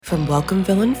From Welcome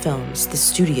Villain Films, the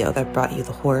studio that brought you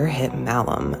the horror hit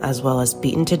Malum, as well as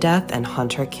Beaten to Death and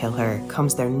Hunter Kill Her,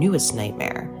 comes their newest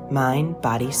nightmare, Mind,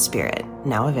 Body, Spirit,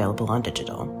 now available on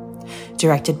digital.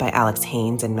 Directed by Alex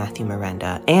Haynes and Matthew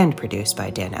Miranda, and produced by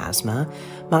Dan Asma,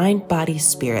 Mind, Body,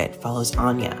 Spirit follows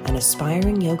Anya, an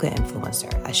aspiring yoga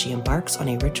influencer, as she embarks on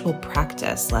a ritual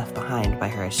practice left behind by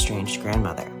her estranged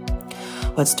grandmother.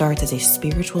 What starts as a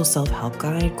spiritual self-help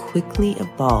guide quickly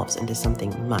evolves into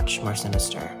something much more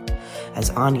sinister. As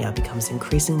Anya becomes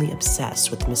increasingly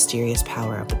obsessed with the mysterious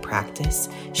power of the practice,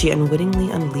 she unwittingly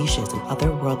unleashes an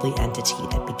otherworldly entity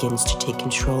that begins to take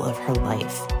control of her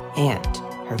life and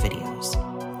her videos.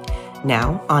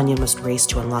 Now, Anya must race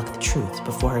to unlock the truth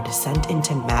before her descent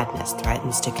into madness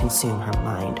threatens to consume her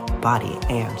mind, body,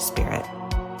 and spirit.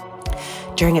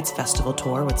 During its festival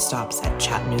tour with stops at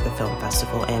Chattanooga Film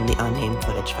Festival and the Unnamed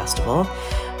Footage Festival,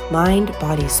 Mind,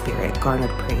 Body, Spirit garnered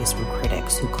praise from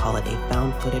critics who call it a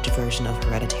found footage version of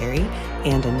Hereditary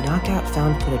and a knockout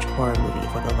found footage horror movie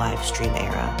for the live stream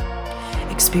era.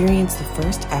 Experience the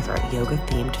first ever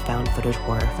yoga-themed found footage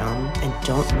horror film and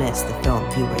don't miss the film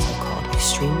viewers have called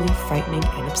extremely frightening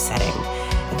and upsetting.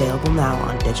 Available now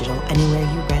on digital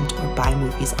anywhere you rent or buy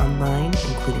movies online,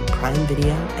 including Prime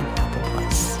Video and Apple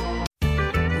Plus.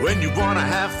 When you want to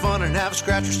have fun and have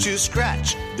scratchers to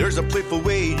scratch, there's a playful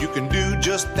way you can do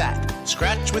just that.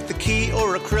 Scratch with the key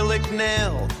or acrylic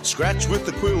nail. Scratch with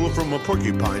the quill from a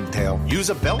porcupine tail.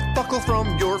 Use a belt buckle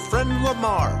from your friend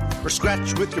Lamar. Or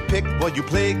scratch with your pick while you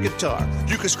play guitar.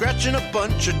 You can scratch in a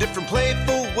bunch of different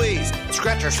playful ways.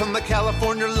 Scratchers from the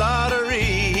California Lottery.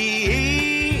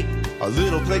 A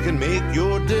little play can make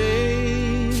your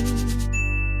day.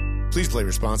 Please play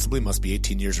responsibly. Must be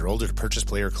 18 years or older to purchase,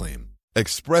 play, or claim.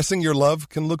 Expressing your love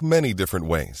can look many different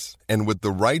ways. And with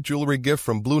the right jewelry gift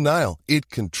from Blue Nile, it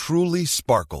can truly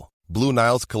sparkle. Blue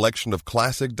Nile's collection of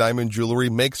classic diamond jewelry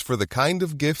makes for the kind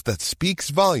of gift that speaks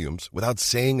volumes without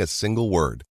saying a single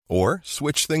word. Or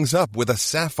switch things up with a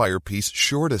sapphire piece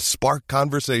sure to spark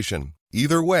conversation.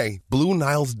 Either way, Blue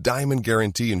Nile's Diamond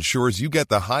Guarantee ensures you get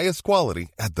the highest quality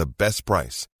at the best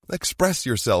price. Express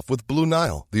yourself with Blue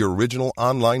Nile, the original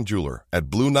online jeweler, at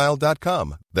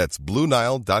BlueNile.com. That's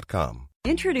BlueNile.com.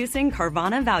 Introducing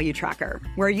Carvana Value Tracker,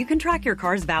 where you can track your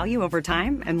car's value over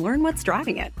time and learn what's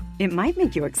driving it. It might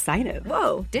make you excited.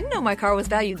 Whoa, didn't know my car was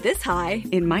valued this high.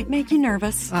 It might make you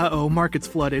nervous. Uh-oh, market's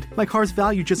flooded. My car's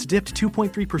value just dipped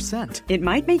 2.3%. It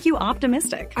might make you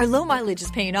optimistic. Our low mileage is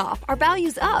paying off. Our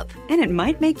value's up. And it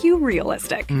might make you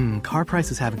realistic. Car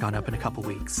prices haven't gone up in a couple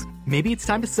weeks. Maybe it's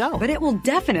time to sell. But it will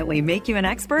definitely make you an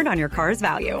expert on your car's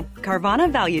value.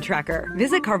 Carvana Value Tracker.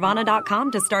 Visit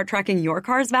Carvana.com to start tracking your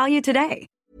car's value today.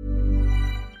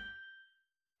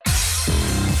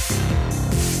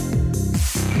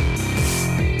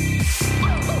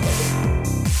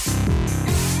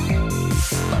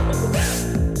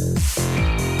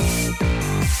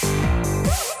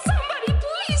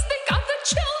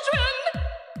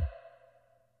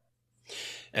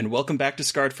 And welcome back to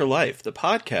Scarred for Life, the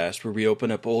podcast where we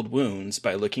open up old wounds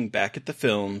by looking back at the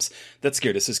films that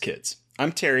scared us as kids.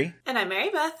 I'm Terry. And I'm Mary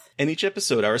Beth. And each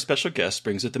episode, our special guest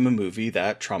brings with them a movie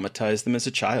that traumatized them as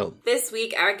a child. This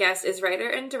week, our guest is writer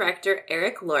and director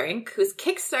Erick Lorinc, who's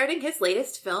kickstarting his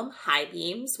latest film, High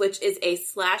Beams, which is a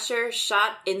slasher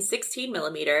shot in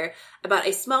 16mm about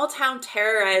a small town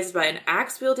terrorized by an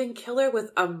axe-wielding killer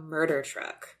with a murder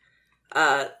truck.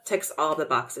 Ticks all the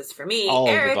boxes for me. All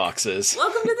Erick, the boxes.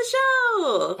 Welcome to the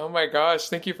show. Oh my gosh,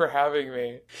 thank you for having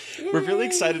me. Yay. We're really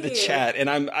excited to chat, and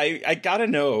I gotta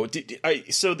know.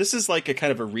 So this is like a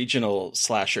kind of a regional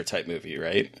slasher type movie,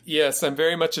 right? Yes, I'm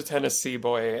very much a Tennessee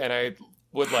boy, and I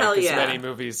would like as many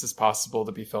movies as possible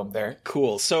to be filmed there.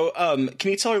 Cool. So,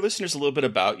 can you tell our listeners a little bit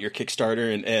about your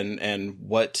Kickstarter and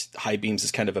what High Beams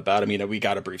is kind of about? I mean, we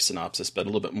got a brief synopsis, but a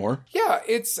little bit more. Yeah,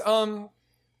 it's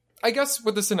I guess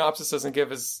what the synopsis doesn't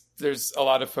give is there's a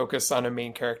lot of focus on a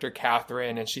main character,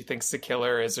 Catherine, and she thinks the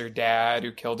killer is her dad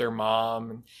who killed her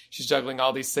mom. And she's juggling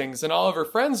all these things. And all of her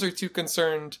friends are too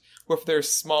concerned with their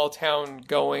small town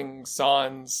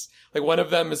goings-ons. Like one of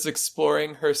them is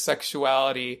exploring her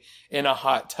sexuality in a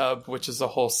hot tub, which is a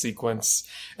whole sequence.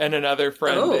 And another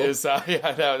friend is, I'm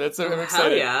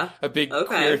excited. Yeah. A big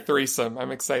queer threesome.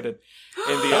 I'm excited.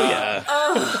 And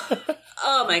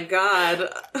Oh my god.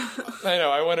 I know,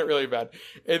 I want it really bad.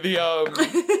 And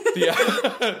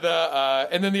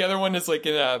and then the other one is like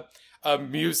in a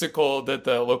musical that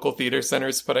the local theater center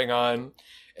is putting on.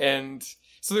 And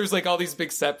so there's like all these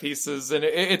big set pieces, and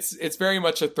it's very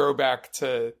much a throwback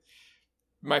to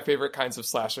my favorite kinds of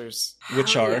slashers.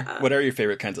 Which are? What are your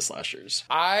favorite kinds of slashers?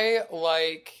 I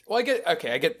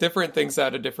get different things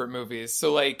out of different movies.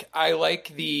 So like I like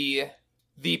the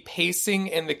the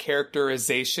pacing and the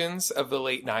characterizations of the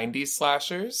late 90s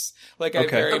slashers. Like, I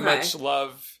very much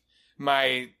love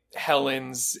my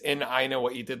Helens and I Know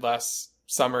What You Did Last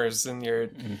Summers and your,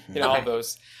 all of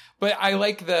those. But I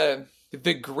like the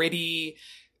gritty,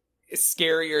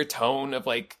 scarier tone of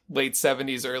like late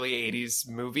 70s, early 80s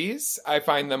movies. I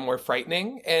find them more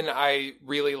frightening, and I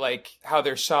really like how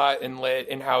they're shot and lit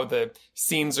and how the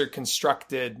scenes are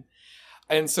constructed.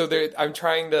 And so I'm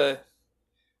trying to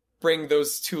bring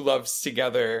those two loves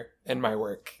together in my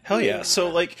work. Hell yeah. So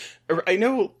like, I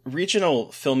know regional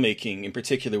filmmaking in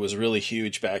particular was really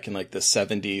huge back in like the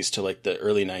 70s to like the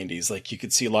early 90s. Like you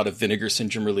could see a lot of Vinegar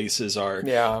Syndrome releases are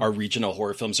regional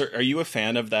horror films. Are you a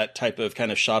fan of that type of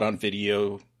kind of shot on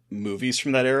video movies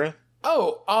from that era?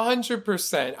 Oh,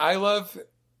 100%. I love...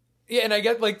 Yeah, and I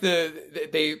get like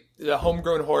the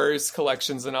Homegrown Horrors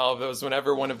collections and all of those.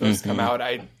 Whenever one of those come out,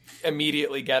 I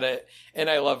immediately get it. And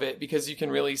I love it because you can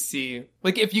really see,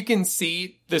 like, if you can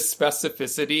see the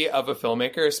specificity of a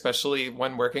filmmaker, especially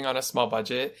when working on a small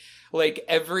budget, like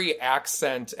every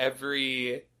accent,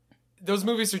 those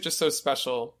movies are just so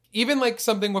special. Even like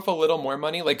something with a little more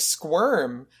money, like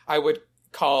Squirm, I would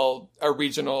call a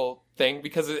regional thing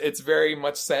because it's very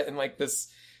much set in like this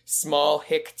small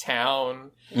hick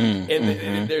town,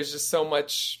 and there's just so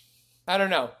much. I don't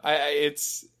know.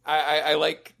 I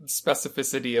like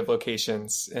specificity of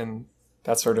locations and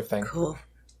that sort of thing. Cool.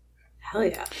 Hell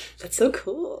yeah, that's so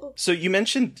cool. So you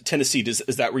mentioned Tennessee.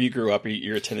 Is that where you grew up?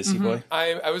 You're a Tennessee boy?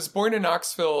 I was born in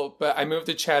Knoxville, but I moved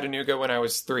to Chattanooga when I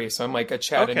was 3, so I'm like a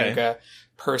Chattanooga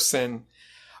person.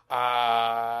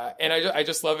 And I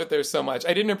just love it there so much.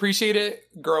 I didn't appreciate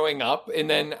it growing up, and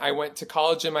then I went to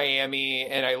college in Miami,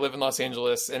 and I live in Los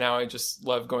Angeles, and now I just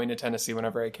love going to Tennessee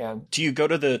whenever I can. Do you go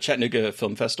to the Chattanooga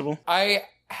Film Festival? I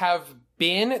have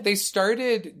been. They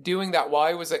started doing that while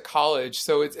I was at college,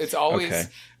 so it's always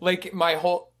like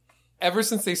ever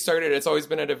since they started, it's always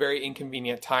been at a very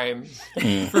inconvenient time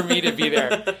for me to be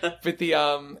there. But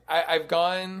I've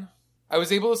gone. I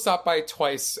was able to stop by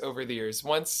twice over the years.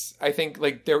 Once, I think,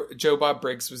 like, Joe Bob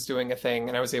Briggs was doing a thing,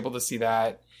 and I was able to see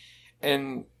that.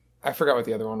 And I forgot what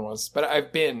the other one was. But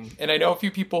I've been. And I know a few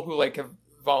people who, like, have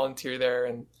volunteered there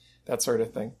and that sort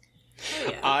of thing.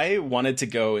 Yeah. I wanted to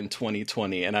go in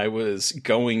 2020, and I was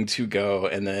going to go,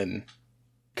 and then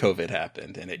COVID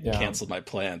happened, and it canceled my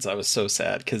plans. I was so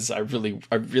sad because I really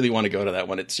want to go to that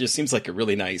one. It just seems like a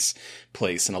really nice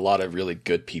place and a lot of really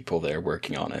good people there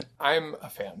working on it. I'm a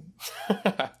fan.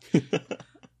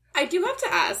 I do have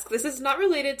to ask, this is not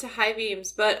related to High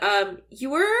Beams, but you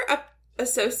were a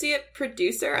associate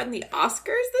producer on the Oscars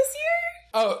this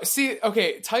year? Oh, see,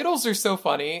 okay, titles are so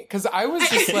funny because I was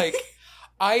just like,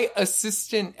 I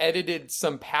assistant edited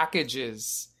some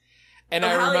packages. And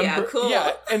I remember,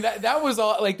 and that was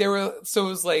all, like, so it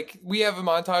was like, we have a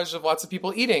montage of lots of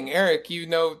people eating. Eric, you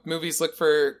know, movies look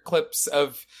for clips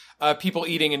of people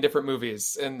eating in different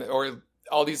movies or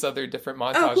all these other different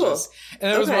montages. Oh, cool.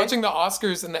 And I was watching the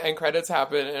Oscars and the end credits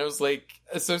happen, and it was like,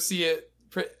 associate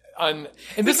on,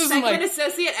 and this isn't like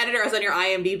associate editor is on your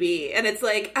IMDb, and it's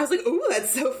like, I was like, ooh,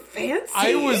 that's so fancy.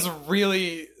 I was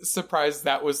really surprised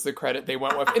that was the credit they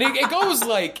went with, and it goes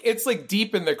like, it's like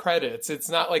deep in the credits. It's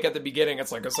not like at the beginning.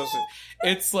 It's like associate.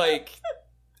 It's like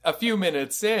a few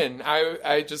minutes in.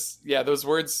 I just those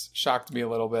words shocked me a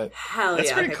little bit. Hell that's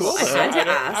yeah, pretty cool. I had to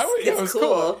ask. It was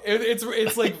cool.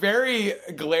 It's like very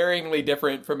glaringly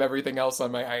different from everything else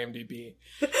on my IMDb.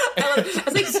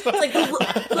 It's like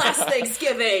last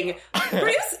Thanksgiving.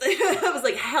 I was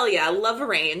like, hell yeah, I love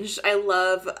range. I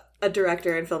love a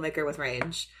director and filmmaker with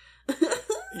range.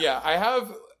 Yeah, I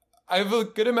have a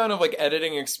good amount of like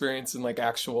editing experience in like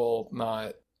actual,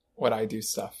 not what I do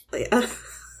stuff. Yeah.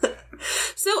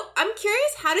 So I'm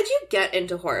curious, how did you get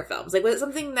into horror films? Like, was it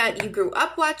something that you grew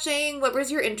up watching? What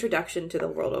was your introduction to the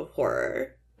world of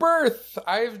horror? Birth.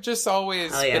 I've just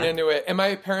always been into it. And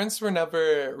my parents were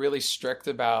never really strict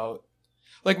about,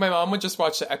 like, my mom would just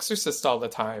watch The Exorcist all the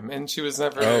time. And she was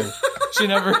never, she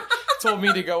never told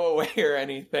me to go away or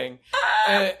anything.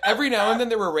 And every now and then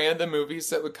there were random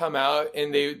movies that would come out,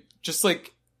 and they just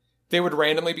like, they would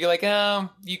randomly be like, oh,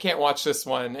 you can't watch this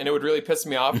one. And it would really piss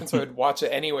me off. And so I'd watch it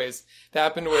anyways. That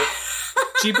happened with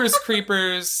Jeepers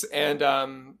Creepers and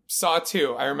Saw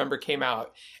 2, I remember, came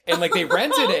out. And like they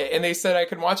rented it and they said I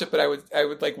could watch it, but I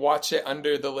would like watch it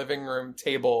under the living room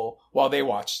table while they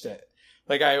watched it.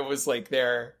 Like I was like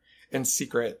there in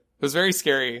secret. It was very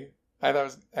scary. I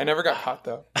never got caught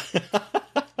though.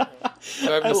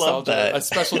 So I have nostalgia, love that. A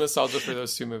special nostalgia for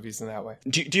those two movies in that way.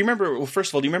 Do you remember? Well,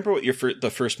 first of all, do you remember what the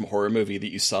first horror movie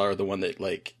that you saw, or the one that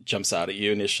like jumps out at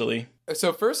you initially?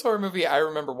 So first horror movie I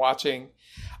remember watching,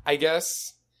 I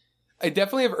guess, I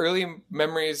definitely have early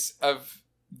memories of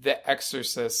The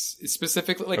Exorcist,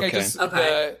 specifically. Like,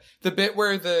 the bit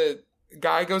where the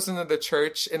guy goes into the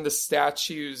church and the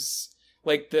statues,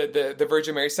 like the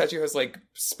Virgin Mary statue has like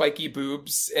spiky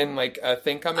boobs and like a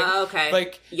thing coming. Oh, okay.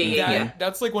 Like,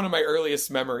 that's like one of my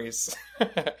earliest memories.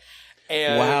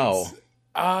 And wow.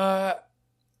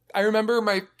 I remember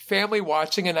my family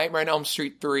watching A Nightmare on Elm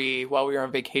Street 3 while we were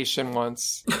on vacation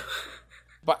once.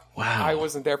 But wow. I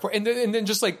wasn't there for it. And then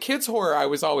just like kids horror I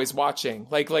was always watching.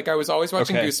 Like I was always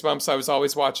watching Goosebumps. I was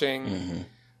always watching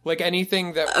like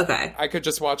anything that I could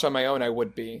just watch on my own, I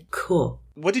would be. Cool.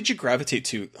 What did you gravitate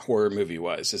to horror movie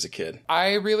wise as a kid?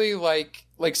 I really like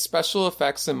special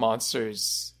effects and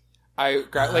monsters.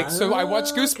 So I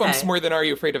watched Goosebumps more than Are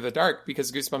You Afraid of the Dark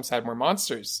because Goosebumps had more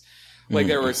monsters. Like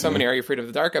there were so many Are You Afraid of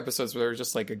the Dark episodes where there was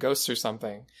just like a ghost or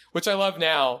something, which I love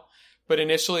now. But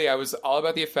initially, I was all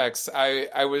about the effects.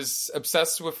 I was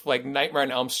obsessed with like Nightmare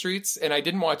on Elm Street, and I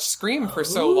didn't watch Scream for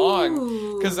so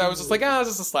long because I was just like, this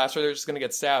is a slasher. They're just gonna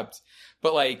get stabbed.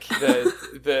 But like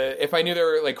the if I knew there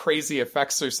were like crazy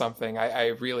effects or something, I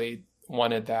really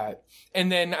wanted that.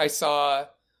 And then I saw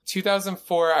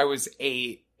 2004. I was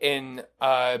 8, and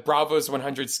Bravo's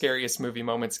 100 Scariest Movie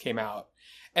Moments came out,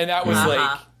 and that was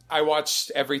like I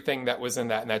watched everything that was in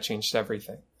that, and that changed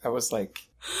everything. I was like.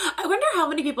 I wonder how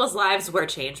many people's lives were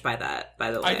changed by that, by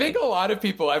the way. I think a lot of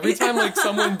people. Every time like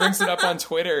someone brings it up on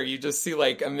Twitter, you just see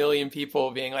like a million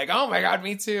people being like, oh my God,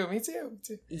 me too.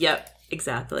 Yep,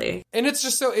 exactly. And it's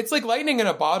just it's like lightning in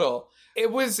a bottle.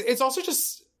 It's also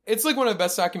just, it's like one of the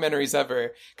best documentaries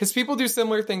ever. Because people do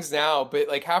similar things now, but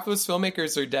like half of those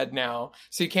filmmakers are dead now.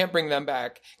 So you can't bring them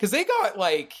back. Because they got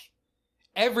like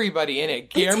everybody in it.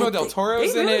 Guillermo del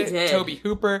Toro's in it. Toby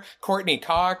Hooper, Courtney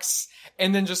Cox.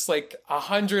 And then just like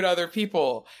 100 other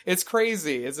people. It's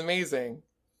crazy. It's amazing.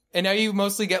 And now you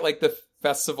mostly get like the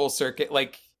festival circuit.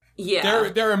 Like,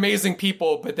 they're amazing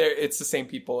people, but it's the same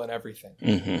people and everything.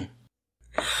 Mm-hmm.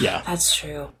 Yeah. That's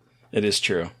true. It is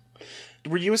true.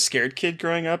 Were you a scared kid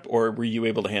growing up, or were you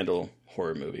able to handle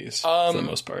horror movies for the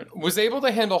most part? Was able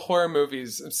to handle horror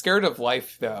movies. I'm scared of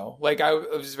life, though. Like, I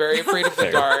was very afraid of the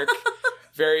dark.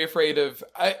 Very afraid of...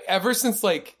 ever since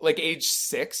like age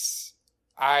 6...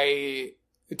 I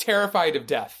terrified of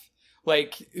death,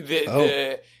 like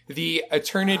the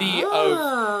eternity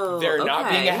of there not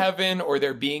being a heaven or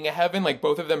there being a heaven. Like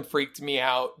both of them freaked me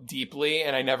out deeply,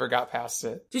 and I never got past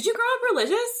it. Did you grow up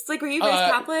religious? Like, were you raised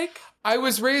Catholic? I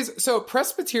was raised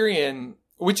Presbyterian,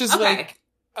 which is like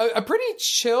a pretty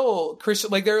chill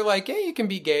Christian. Like they're like, yeah, you can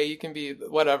be gay, you can be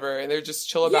whatever, and they're just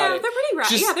chill about it.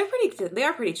 They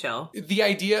are pretty chill. The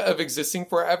idea of existing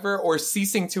forever or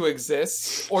ceasing to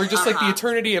exist, or just like the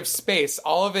eternity of space,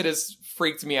 all of it has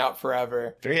freaked me out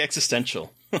forever. Very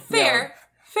existential. Fair.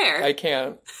 I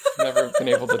can't. Never been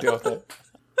able to deal with it.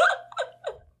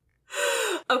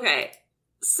 Okay,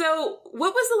 so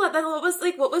what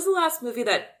was the last movie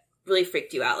that really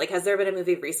freaked you out? Like, has there been a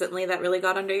movie recently that really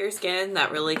got under your skin,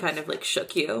 that really kind of like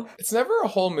shook you? It's never a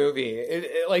whole movie.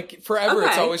 It like forever.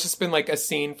 It's always just been like a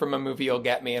scene from a movie you'll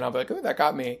get me, and I'll be like, oh, that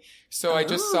got me. So I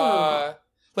just saw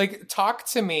like Talk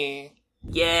to Me.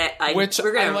 Yeah, I liked.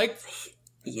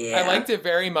 Yeah, I liked it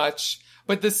very much.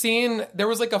 But the scene, there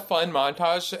was like a fun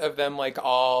montage of them like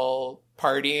all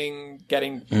partying,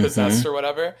 getting possessed or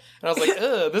whatever, and I was like,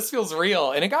 ugh, this feels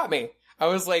real, and it got me. I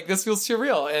was like, this feels too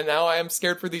real, and now I am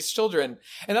scared for these children.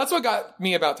 And that's what got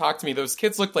me about Talk to Me. Those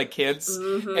kids looked like kids,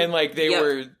 and like they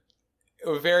were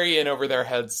very in over their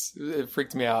heads. It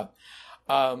freaked me out.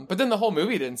 But then the whole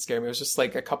movie didn't scare me. It was just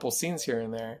like a couple scenes here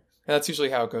and there. And that's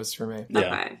usually how it goes for me.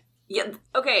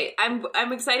 Okay.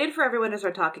 I'm excited for everyone to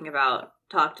start talking about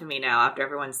Talk to Me now after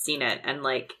everyone's seen it. And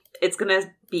like, it's gonna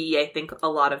be, I think, a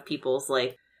lot of people's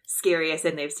like scariest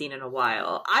thing they've seen in a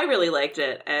while. I really liked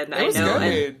it, and I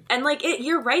know, and like it.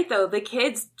 You're right though. The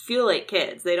kids feel like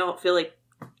kids. They don't feel like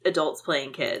adults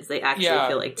playing kids. They actually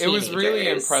feel like teenagers. It was really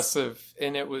impressive,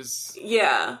 and it was.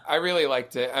 Yeah, I really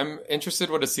liked it. I'm interested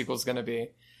what a sequel's going to be.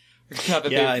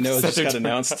 I know it just got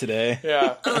announced today.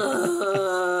 Yeah.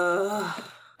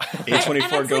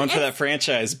 A24 going for that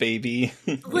franchise, baby.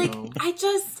 Like,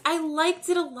 I liked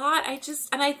it a lot.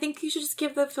 And I think you should just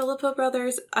give the Filippo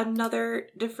brothers another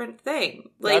different thing.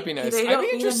 Like, that'd be nice. I'd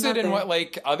be interested in what,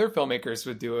 like, other filmmakers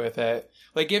would do with it.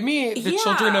 Like, give me the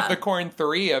Children of the Corn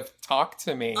 3 of Talk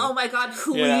to Me. Oh my God,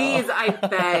 please. I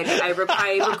beg. I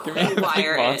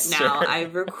require it now. I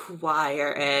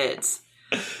require it.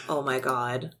 Oh my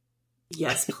God.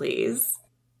 Yes, please.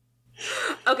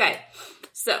 Okay.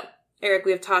 So, Eric,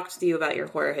 we have talked to you about your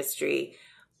horror history,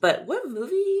 but what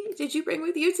movie did you bring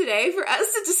with you today for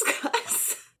us to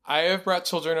discuss? I have brought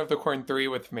Children of the Corn 3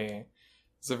 with me.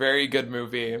 It's a very good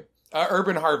movie.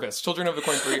 Urban Harvest. Children of the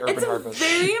Corn 3 Urban Harvest.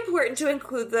 It's very important to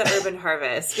include the Urban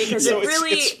Harvest because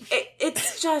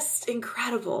it's just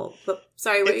incredible. But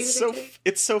sorry, what are you saying?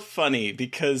 It's so funny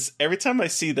because every time I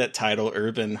see that title,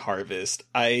 Urban Harvest,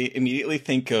 I immediately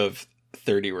think of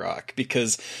 30 Rock,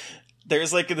 because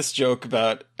there's like this joke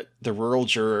about the rural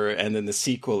juror, and then the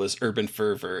sequel is Urban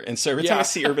Fervor. And so every time I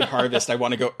see Urban Harvest, I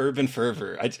want to go Urban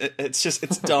Fervor.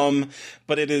 It's dumb,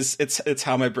 but it's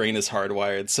how my brain is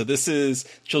hardwired. So this is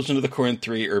Children of the Corn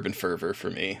 3 Urban Fervor for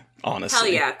me,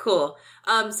 honestly. Hell yeah, cool.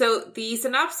 So the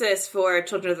synopsis for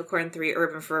Children of the Corn 3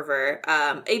 Urban Fervor,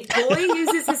 a boy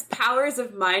uses his powers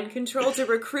of mind control to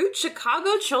recruit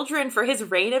Chicago children for his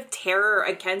reign of terror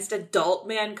against adult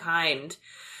mankind.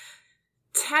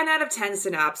 10 out of 10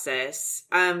 synopsis.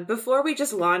 Before we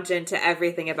just launch into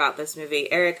everything about this movie,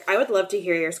 Eric, I would love to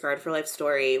hear your Scarred for Life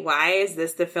story. Why is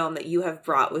this the film that you have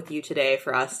brought with you today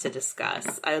for us to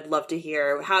discuss? I would love to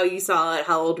hear how you saw it,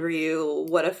 how old were you,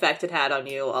 what effect it had on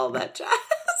you, all that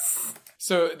jazz.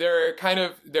 So there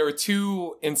were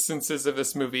two instances of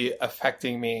this movie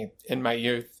affecting me in my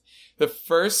youth. The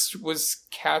first was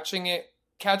catching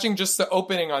just the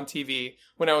opening on TV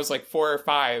when I was like 4 or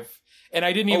 5. And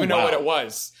I didn't even know what it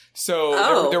was.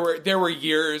 So there were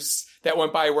years that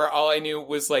went by where all I knew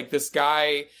was like this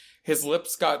guy, his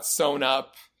lips got sewn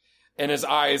up and his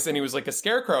eyes, and he was like a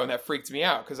scarecrow, and that freaked me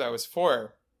out because I was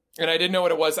 4. And I didn't know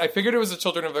what it was. I figured it was a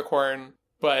Children of the Corn,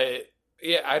 but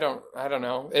yeah, I don't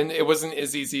know. And it wasn't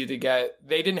as easy to get.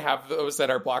 They didn't have those at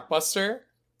our Blockbuster.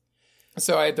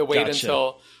 So I had to wait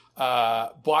until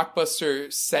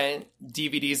Blockbuster sent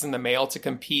DVDs in the mail to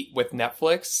compete with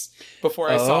Netflix before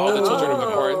I saw the Children of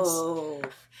the Corns.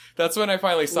 That's when I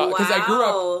finally saw it, because I grew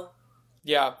up.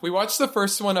 Yeah, we watched the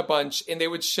first one a bunch, and they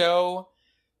would show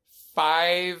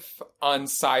 5 on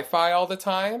Sci-Fi all the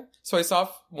time. So I saw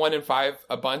 1 and 5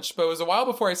 a bunch, but it was a while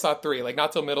before I saw 3, like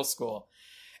not till middle school.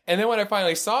 And then when I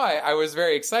finally saw it, I was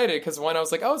very excited because one, I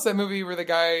was like, oh, it's that movie where the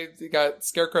guy got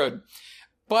scarecrowed.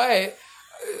 But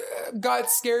got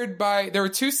scared by, there were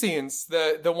 2 scenes.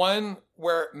 The one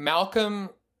where Malcolm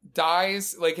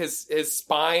dies, like his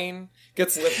spine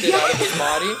gets lifted out of his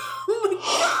body.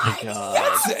 Oh my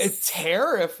God. It's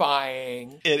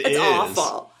terrifying. It's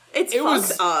awful. It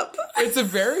was up. It's a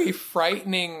very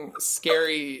frightening,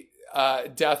 scary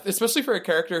death, especially for a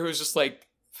character who's just like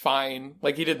fine.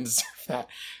 Like he didn't deserve that.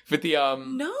 But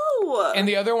no. And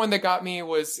the other one that got me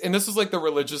was, and this was like the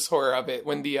religious horror of it,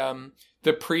 when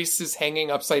the priest is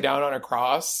hanging upside down on a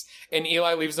cross and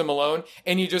Eli leaves him alone,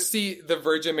 and you just see the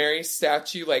Virgin Mary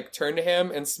statue like turn to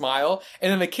him and smile,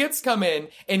 and then the kids come in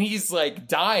and he's like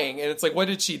dying, and it's like, what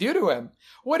did she do to him?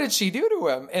 What did she do to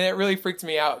him? And it really freaked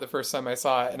me out the first time I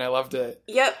saw it, and I loved it.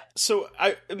 Yep. So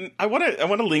I want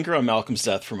to linger on Malcolm's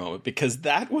death for a moment, because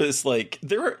that was like,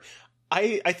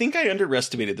 I think I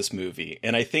underestimated this movie,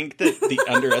 and I think that the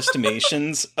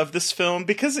underestimations of this film,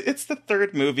 because it's the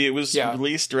 3rd movie, it was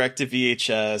released direct to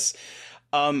VHS.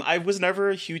 I was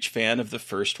never a huge fan of the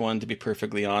first one, to be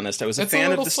perfectly honest. I was a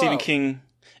fan of the Stephen King.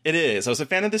 It is. I was a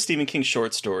fan of the Stephen King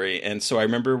short story, and so I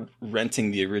remember renting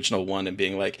the original one and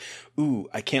being like, ooh,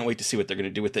 I can't wait to see what they're going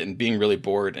to do with it, and being really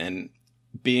bored and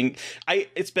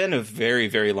it's been a very,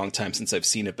 very long time since I've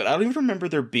seen it, but I don't even remember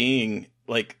there being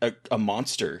like a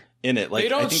monster in it.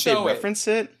 Like, I think they reference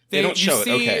it. They don't show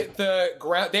it.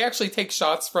 Okay. They actually take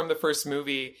shots from the first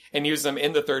movie and use them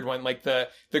in the 3rd one, like the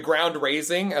ground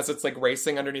raising as it's like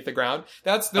racing underneath the ground.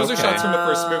 Those are shots from the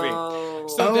first movie.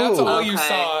 So that's all you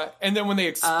saw. And then when they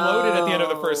exploded at the end of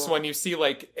the first one, you see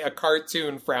like a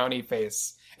cartoon frowny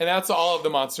face. And that's all of the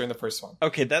monster in the first one.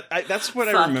 Okay, that's what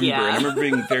I remember. Yeah. And I remember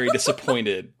being very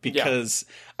disappointed because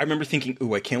I remember thinking,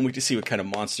 ooh, I can't wait to see what kind of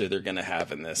monster they're going to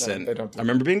have in this. And I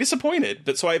remember being disappointed.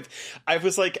 But so I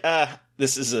was like,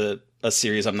 this is a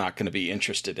series I'm not going to be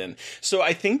interested in. So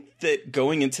I think that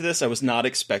going into this, I was not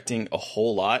expecting a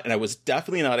whole lot. And I was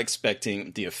definitely not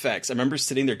expecting the effects. I remember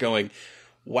sitting there going,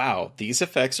 wow, these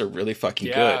effects are really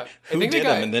fucking good. Who did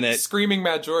them? And then Screaming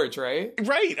Mad George, right?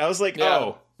 Right. I was like,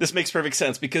 oh, this makes perfect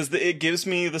sense, because it gives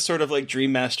me the sort of like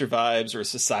Dream Master vibes or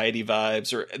Society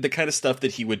vibes, or the kind of stuff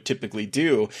that he would typically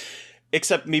do,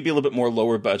 except maybe a little bit more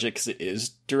lower budget because it is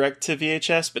direct to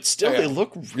VHS, but still they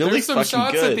look really fucking good. There's some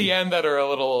shots at the end that are a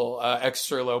little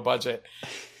extra low budget,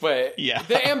 but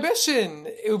the ambition,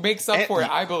 it makes up for it,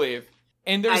 I believe.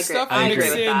 And there's stuff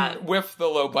mixed in with the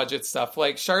low budget stuff,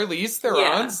 like Charlize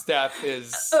Theron's death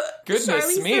is goodness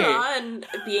Charlize me. Theron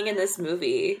being in this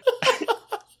movie.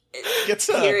 Gets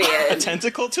a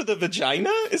tentacle to the vagina?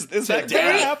 Is that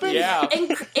dare happen? Yeah.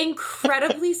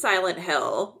 Incredibly Silent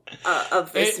Hill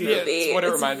of this movie. It's what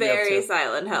it reminds me of, very too.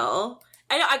 Silent Hill.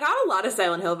 I got a lot of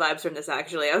Silent Hill vibes from this,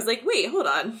 actually. I was like, wait, hold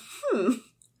on.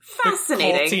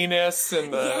 fascinating. The cultiness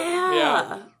and the...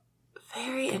 Yeah.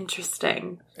 Very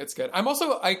interesting. It's good. I'm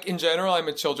also, like, in general, I'm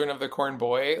a Children of the Corn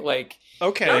boy. Like,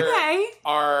 okay.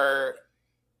 Are,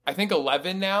 I think,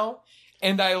 11 now.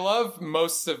 And I love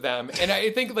most of them. And I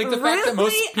think, like, the fact that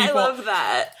most people... I love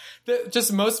that.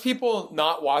 Just most people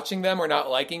not watching them or not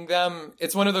liking them,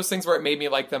 it's one of those things where it made me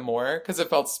like them more because it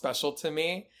felt special to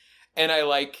me. And I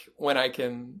like when I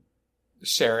can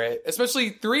share it. Especially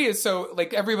 3 is so,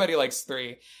 like, everybody likes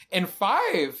 3. And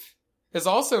 5 is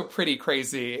also pretty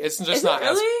crazy. It's just is not it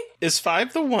really? Is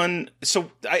 5 the one...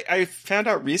 So I found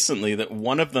out recently that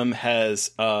one of them has...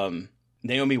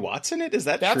 Naomi Watts in it? Is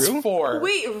that true? That's 4.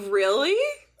 Wait, really?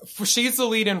 She's the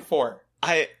lead in 4.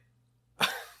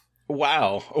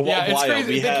 Wow. Yeah, it's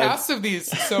crazy. The cast of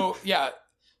these... So, yeah.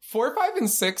 4, 5, and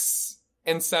 6,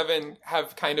 and 7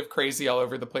 have kind of crazy all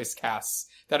over the place casts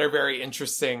that are very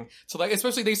interesting. So, like,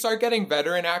 especially they start getting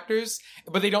veteran actors,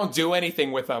 but they don't do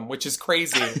anything with them, which is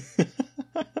crazy.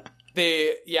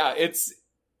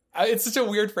 It's such a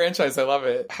weird franchise. I love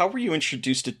it. How were you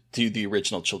introduced to the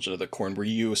original Children of the Corn? Were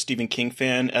you a Stephen King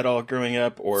fan at all growing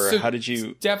up? Or how did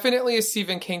you... Definitely a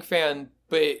Stephen King fan,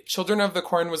 but Children of the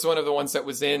Corn was one of the ones that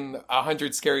was in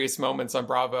 100 Scariest Moments on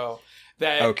Bravo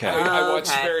that I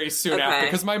watched very soon after.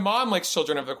 Because my mom likes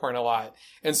Children of the Corn a lot.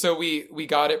 And so we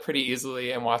got it pretty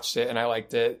easily and watched it, and I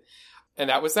liked it. And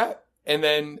that was that. And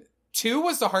then 2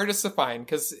 was the hardest to find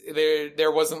because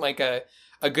there wasn't like a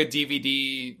good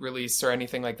DVD release or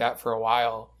anything like that for a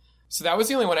while. So that was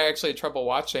the only one I actually had trouble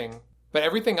watching. But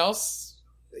everything else,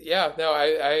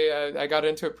 I got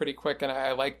into it pretty quick, and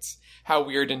I liked how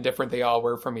weird and different they all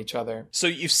were from each other. So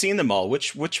you've seen them all.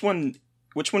 Which one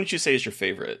would you say is your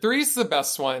favorite? 3's the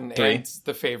best one 3? And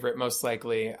the favorite, most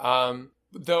likely.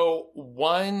 Though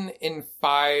 1 and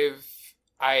 5,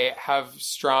 I have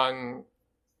strong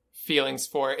feelings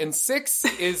for. And 6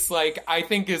 is like, I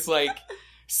think is like...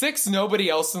 6, nobody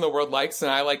else in the world likes, and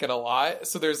I like it a lot.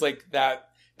 So there's like that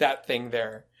thing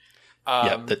there.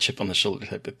 The chip on the shoulder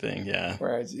type of thing. Yeah.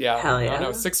 Whereas, Hell yeah. I don't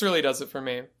know. 6 really does it for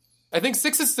me. I think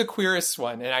 6 is the queerest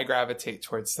one, and I gravitate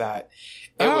towards that.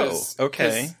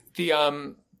 Okay.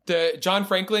 The John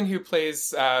Franklin, who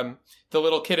plays the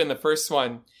little kid in the first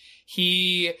one,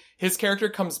 his character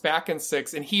comes back in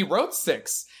 6, and he wrote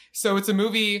 6. So it's a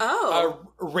movie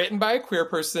written by a queer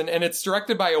person, and it's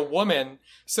directed by a woman.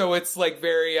 So it's like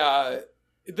very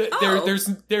there's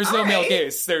no male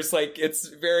gaze. There's like, it's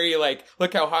very like,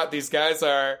 look how hot these guys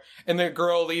are, and the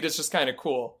girl lead is just kind of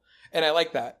cool, and I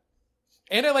like that.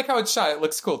 And I like how it's shot. It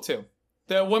looks cool too.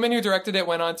 The woman who directed it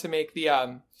went on to make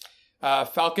the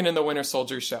Falcon and the Winter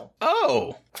Soldier show.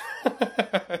 Oh.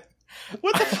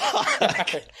 What the fuck?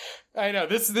 I know,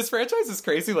 this franchise is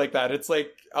crazy like that. It's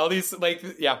like all these, like,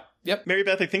 yep. Mary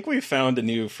Beth, I think we found a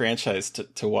new franchise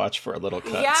to watch for our little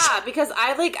cuts. Yeah, because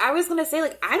I was gonna say,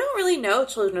 like, I don't really know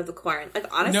Children of the Corn. Like,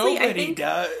 honestly, nobody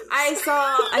does. I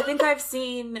saw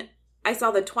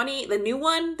the new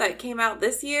one that came out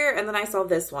this year, and then I saw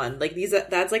this one. Like,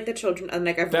 that's like the Children, and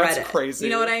like I've read it. That's crazy.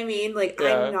 You know what I mean? Like,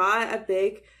 yeah.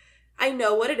 I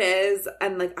know what it is,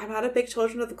 and like, I'm not a big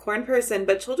Children of the Corn person,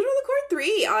 but Children of the Corn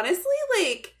 3, honestly,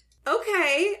 like,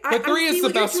 okay. But 3 is the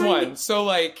best one, so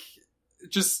like,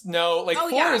 just know, like,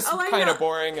 4 is kind of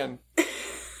boring, and...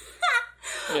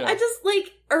 You know. I just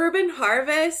like Urban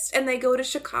Harvest, and they go to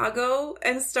Chicago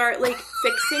and start like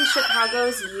fixing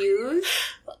Chicago's youth.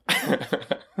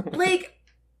 Like,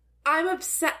 I'm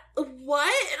upset.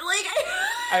 What? Like,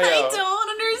 I don't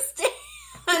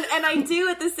understand, and I do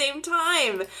at the same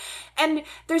time. And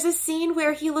there's a scene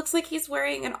where he looks like he's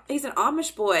he's an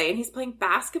Amish boy, and he's playing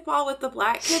basketball with the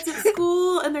black kids at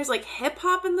school, and there's like hip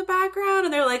hop in the background,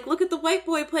 and they're like, look at the white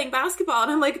boy playing basketball,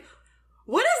 and I'm like,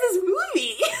 what is this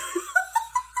movie?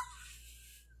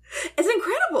 It's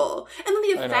incredible. And then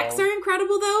the effects are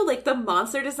incredible, though. Like, the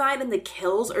monster design and the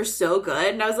kills are so good.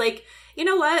 And I was like, you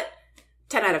know what?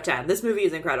 10 out of 10. This movie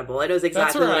is incredible. It knows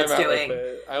exactly what it's doing.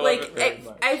 I love it very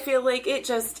much. I feel like it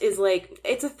just is like,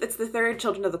 it's the third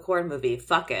Children of the Corn movie.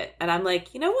 Fuck it. And I'm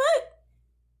like, you know what?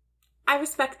 I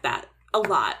respect that a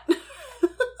lot.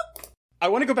 I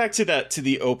want to go back to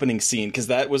the opening scene, because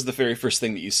that was the very first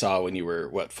thing that you saw when you were,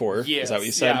 what, 4? Yes. Is that what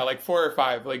you said? Yeah, like 4 or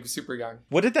 5, like super young.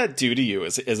 What did that do to you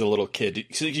as a little kid?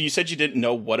 So you said you didn't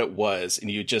know what it was,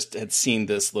 and you just had seen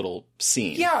this little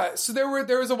scene. Yeah, so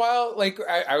there was a while, like,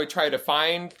 I would try to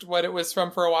find what it was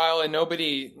from for a while, and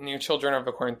nobody knew Children of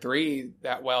the Corn 3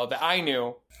 that well, that I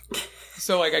knew.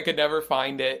 So, like, I could never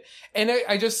find it. And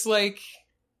I just, like...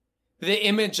 The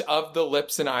image of the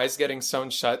lips and eyes getting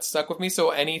sewn shut stuck with me. So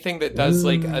anything that does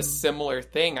like a similar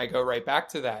thing, I go right back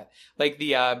to that. Like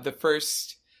the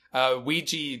first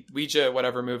Ouija,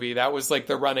 whatever movie, that was like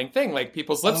the running thing. Like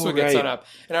people's lips would get sewn up.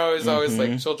 And I was always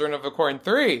like, Children of the Corn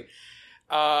 3.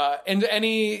 And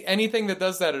anything that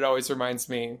does that, it always reminds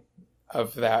me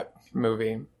of that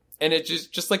movie. And it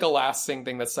just like a lasting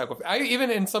thing that stuck with me. Even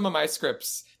in some of my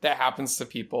scripts, that happens to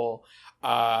people.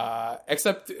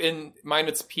 Except in mine,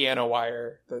 it's Piano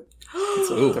Wire. It's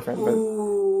a little different,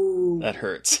 but that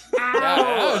hurts.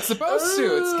 Yeah, it's supposed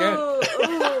to. It's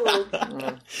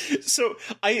good. So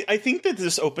I think that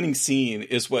this opening scene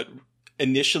is what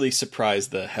initially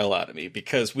surprised the hell out of me,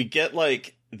 because we get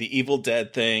like the Evil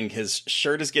Dead thing. His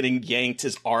shirt is getting yanked.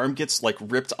 His arm gets like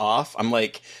ripped off. I'm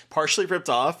like partially ripped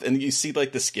off, and you see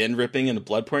like the skin ripping and the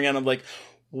blood pouring out. I'm like,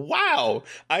 wow,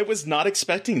 I was not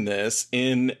expecting this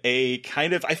in a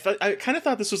kind of, I kind of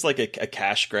thought this was like a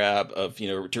cash grab of,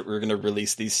 we're going to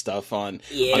release these stuff on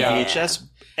VHS.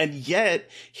 And yet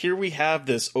here we have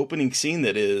this opening scene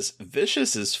that is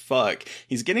vicious as fuck.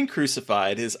 He's getting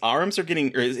crucified. His eyes are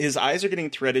getting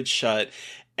threaded shut.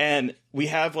 And we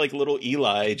have like little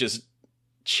Eli just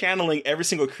channeling every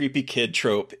single creepy kid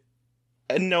trope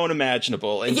known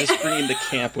imaginable and just bringing the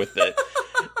camp with it.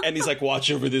 And he's like,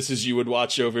 watch over this as you would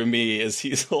watch over me, as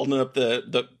he's holding up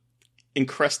the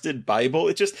encrusted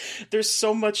Bible. There's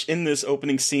so much in this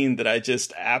opening scene that I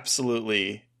just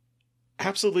absolutely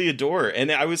adore.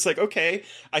 And I was like, okay,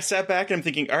 I sat back and I'm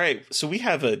thinking, all right, so we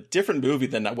have a different movie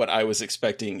than what I was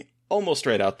expecting almost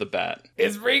right out the bat.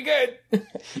 It's pretty good.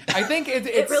 I think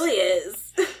it really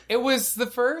is. It was the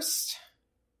first.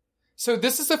 So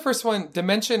this is the first one.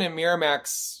 Dimension and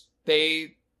Miramax,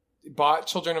 they bought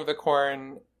Children of the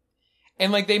Corn,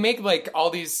 and like they make like all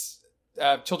these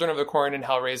Children of the Corn and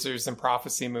Hellraisers and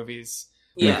Prophecy movies.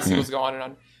 Yeah, the sequels go on and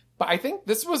on. But I think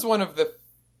this was one of the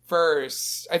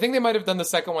first. I think they might have done the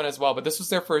second one as well, but this was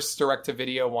their first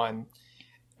direct-to-video one.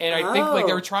 And I think like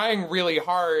they were trying really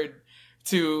hard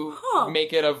to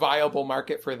make it a viable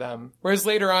market for them. Whereas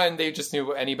later on, they just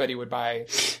knew anybody would buy a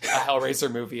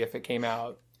Hellraiser movie if it came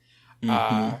out.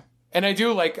 And I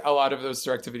do like a lot of those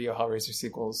direct-to-video Hellraiser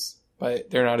sequels, but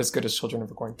they're not as good as Children of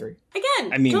the Corn 3.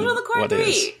 Again, Children of the Corn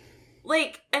 3.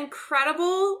 Like,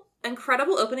 incredible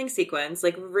opening sequence.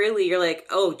 Like, really, you're like,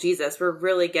 oh, Jesus, we're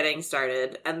really getting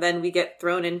started. And then we get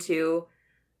thrown into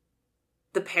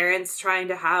the parents trying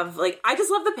to have, like, I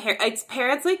just love the parents.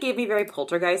 Parents, like, gave me very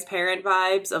Poltergeist parent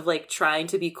vibes of, like, trying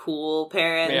to be cool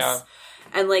parents. Yeah.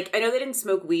 And, like, I know they didn't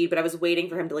smoke weed, but I was waiting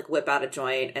for him to, like, whip out a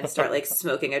joint and start, like,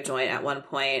 smoking a joint at one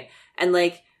point. And,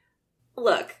 like,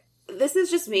 look, this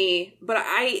is just me, but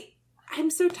I'm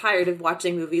so tired of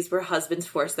watching movies where husbands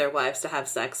force their wives to have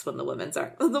sex when the women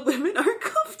aren't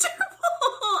comfortable.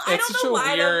 It's such a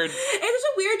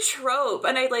weird trope.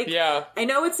 And I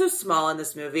know it's so small in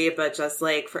this movie, but just,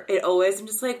 like, I'm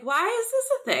just like, why is this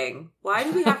a thing? Why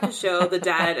do we have to show the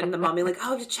dad and the mommy, like,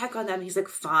 oh, to check on them? He's like,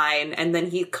 fine. And then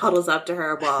he cuddles up to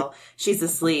her while she's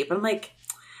asleep. I'm like,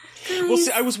 guys. Well,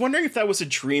 see, I was wondering if that was a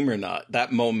dream or not,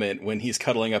 that moment when he's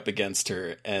cuddling up against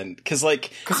her. And because I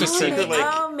think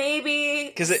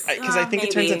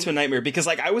it turns into a nightmare, because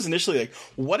like I was initially like,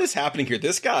 what is happening here?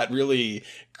 This got really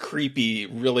creepy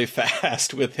really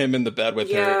fast with him in the bed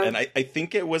with her. And I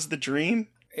think it was the dream.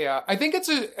 Yeah, I think it's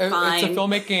a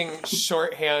filmmaking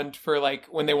shorthand for like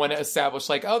when they want to establish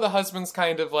like, oh, the husband's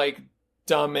kind of like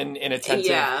dumb and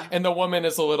inattentive, and the woman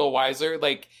is a little wiser.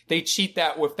 Like they cheat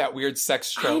that with that weird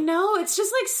sex trope. I know, it's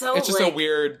just like so. It's just like, a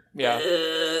weird,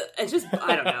 it's just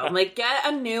I don't know. I'm like, get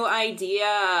a new idea.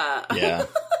 Yeah,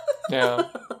 yeah.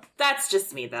 That's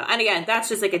just me though, and again, that's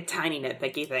just like a tiny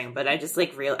nitpicky thing. But I just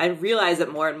like I realize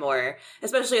it more and more,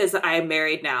 especially as I'm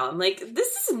married now. I'm like,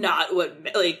 this is not what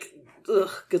like.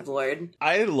 Ugh, good lord.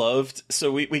 I loved,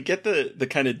 so we get the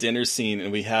kind of dinner scene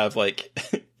and we have like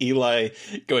Eli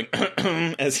going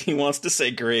as he wants to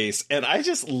say grace, and I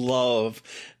just love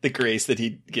the grace that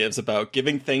he gives about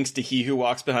giving thanks to he who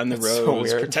walks behind the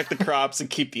rows, protect the crops and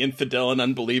keep the infidel and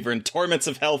unbeliever in torments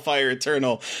of hellfire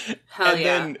eternal.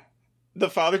 Then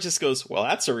the father just goes, well,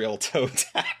 that's a real toe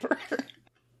tapper.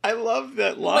 I love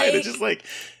that line. It's just like,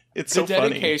 it's so funny. The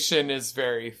dedication is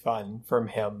very fun from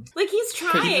him. Like, he's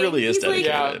trying. He really is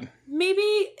dedicated. Like,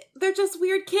 maybe they're just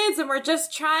weird kids and we're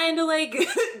just trying to, like,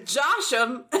 josh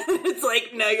them. It's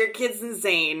like, no, your kid's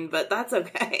insane, but that's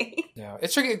okay. Yeah,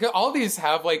 it's tricky. All these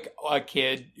have, like, a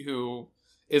kid who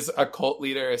is a cult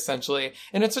leader, essentially.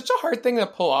 And it's such a hard thing to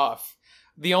pull off.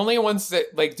 The only ones that,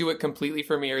 like, do it completely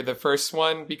for me are the first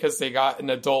one, because they got an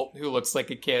adult who looks like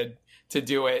a kid to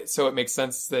do it. So it makes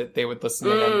sense that they would listen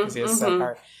to him because he has that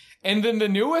part. And then the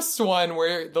newest one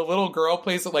where the little girl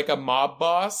plays like a mob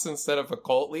boss instead of a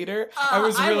cult leader. I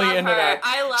was really into that.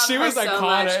 I love she her was so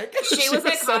iconic. Much. She was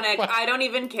iconic. So I don't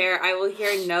even care. I will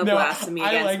hear no blasphemy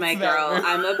against my girl. Movie.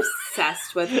 I'm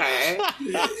obsessed with her.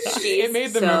 It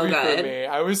made the so movie good. for me.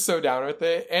 I was so down with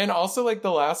it. And also like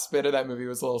the last bit of that movie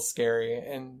was a little scary.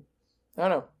 And I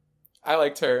don't know. I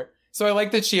liked her. So I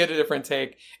like that she had a different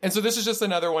take. And so this is just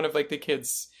another one of like the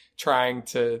kids trying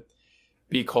to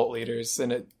be cult leaders.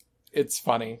 And it's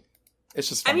funny. It's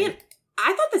just funny. I mean,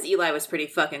 I thought this Eli was pretty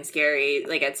fucking scary,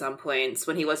 like, at some points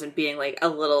when he wasn't being, like, a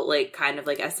little, like, kind of,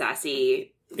 like, a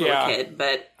sassy little kid,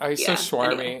 but... Oh, he's so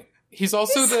swarmy. Anyway. He's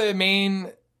also the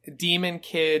main demon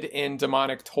kid in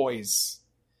Demonic Toys.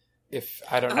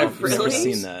 I've never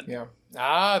seen that. Yeah.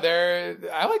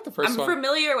 I like the first one. I'm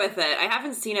familiar with it. I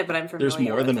haven't seen it, but I'm familiar with it. There's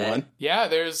more than one? Yeah,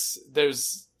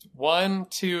 there's 1,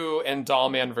 2, and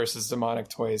Dollman versus Demonic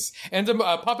Toys. And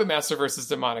Puppet Master versus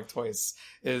Demonic Toys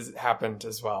happened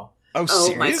as well. Oh,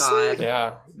 seriously? My God.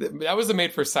 Yeah. That was the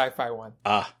made for sci-fi one.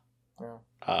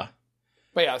 But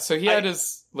yeah, so he had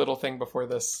his little thing before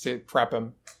this to prep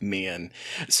him. Man.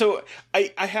 So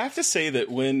I have to say that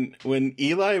when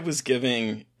Eli was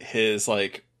giving his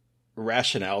like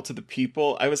rationale to the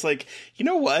people, I was like, you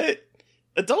know what?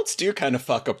 Adults do kind of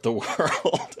fuck up the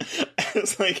world.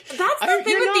 It's like, that's the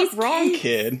thing with these wrong, kids.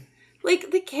 Kid.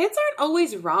 Like, the kids aren't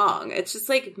always wrong. It's just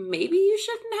like, maybe you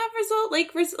shouldn't have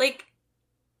like,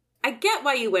 I get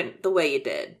why you went the way you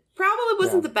did. Probably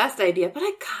wasn't the best idea, but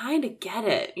I kind of get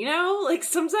it, you know? Like,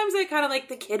 sometimes I kind of like,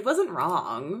 the kid wasn't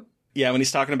wrong. Yeah, when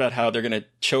he's talking about how they're going to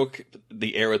choke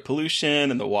the air with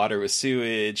pollution and the water with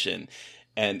sewage and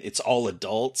it's all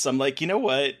adults, I'm like, you know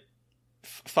what?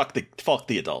 Fuck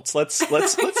the adults. Let's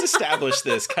establish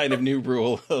this kind of new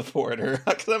rule of order.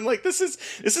 Because I'm like, this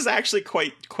is actually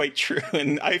quite true,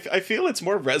 and I feel it's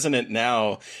more resonant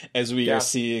now as we are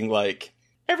seeing like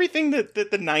everything that the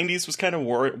 90s was kind of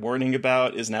warning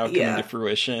about is now coming to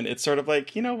fruition. It's sort of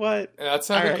like, you know what? That's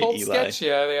how the cults get you.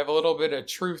 They have a little bit of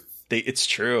truth. It's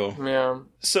true. Yeah.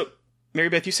 So, Mary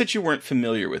Beth, you said you weren't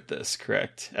familiar with this,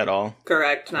 correct? At all?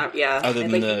 Correct. Other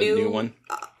than the new one?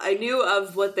 I knew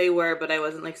of what they were, but I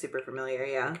wasn't like super familiar,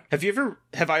 yeah. Have either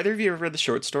of you ever read the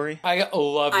short story? I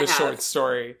love the short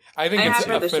story. I think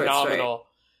it's phenomenal.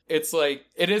 It's like,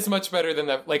 it is much better than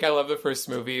I love the first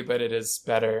movie, but it is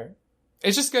better.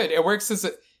 It's just good. It works as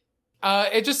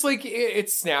it just like,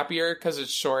 it's snappier because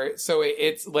it's short. So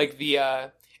it's like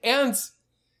and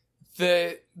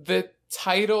the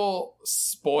title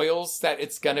spoils that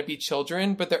it's gonna be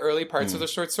children, but the early parts of the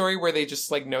short story where they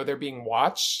just like know they're being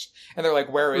watched and they're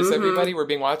like, where is everybody? We're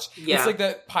being watched. Yeah. It's like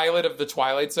that pilot of The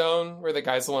Twilight Zone where the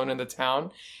guy's alone in the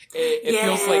town. It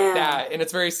feels like that, and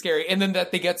it's very scary. And then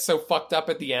that they get so fucked up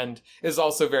at the end is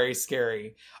also very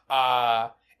scary.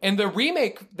 And the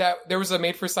remake, that there was a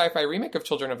made for sci-fi remake of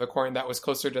Children of the Corn that was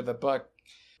closer to the book,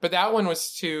 but that one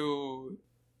was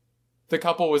the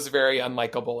couple was very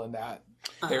unlikable in that.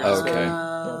 Okay.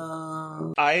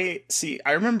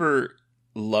 I remember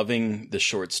loving the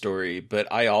short story, but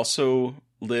I also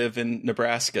live in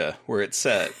Nebraska where it's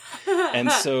set.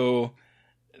 And so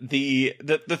the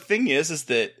thing is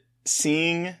that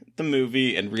seeing the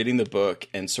movie and reading the book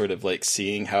and sort of like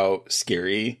seeing how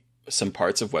scary some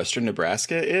parts of Western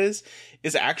Nebraska is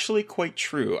actually quite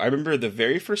true. I remember the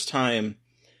very first time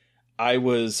I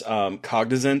was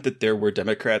cognizant that there were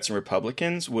Democrats and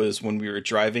Republicans was when we were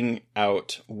driving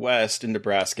out west in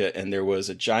Nebraska, and there was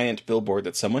a giant billboard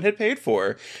that someone had paid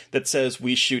for that says,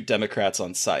 "We shoot Democrats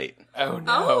on sight." Oh,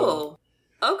 no.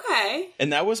 Oh, okay.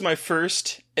 And that was my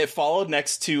first. It followed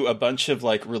next to a bunch of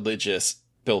like religious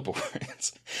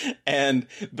billboards and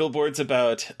billboards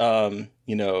about,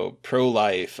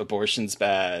 pro-life, abortion's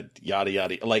bad, yada,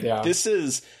 yada. Like, this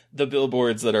is the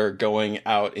billboards that are going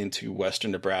out into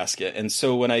Western Nebraska. And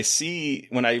so when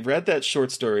I read that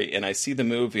short story and I see the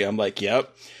movie, I'm like,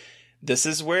 yep, this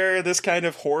is where this kind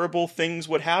of horrible things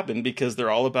would happen because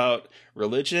they're all about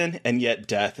religion and yet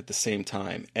death at the same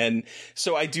time. And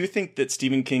so I do think that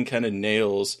Stephen King kind of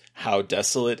nails how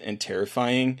desolate and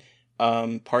terrifying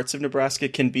parts of Nebraska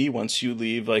can be once you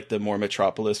leave like the more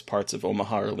metropolis parts of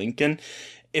Omaha or Lincoln.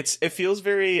 It feels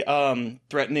very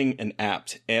threatening and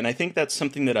apt, and I think that's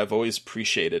something that I've always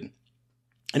appreciated.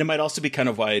 And it might also be kind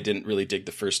of why I didn't really dig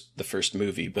the first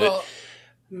movie. But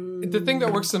the thing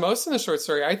that works the most in the short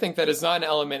story, I think, that is not an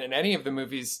element in any of the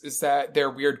movies, is that their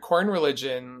weird corn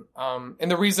religion,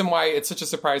 and the reason why it's such a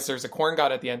surprise there's a corn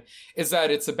god at the end, is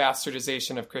that it's a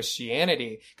bastardization of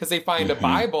Christianity. Because they find a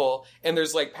Bible, and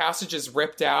there's like passages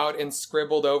ripped out and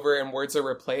scribbled over and words are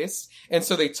replaced. And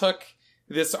so they took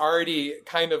this already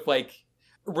kind of like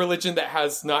religion that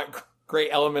has not great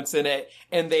elements in it,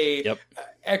 and they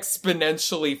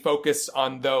exponentially focused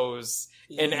on those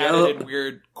and added in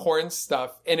weird corn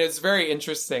stuff. And it's very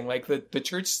interesting. Like the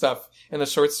church stuff in the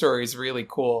short story is really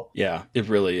cool. Yeah, it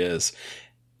really is.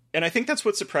 And I think that's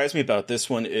what surprised me about this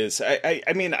one is I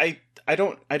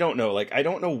don't know. Like, I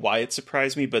don't know why it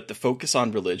surprised me, but the focus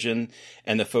on religion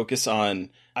and the focus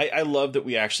on, I love that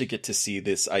we actually get to see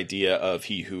this idea of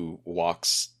he who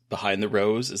walks behind the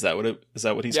rows. Is that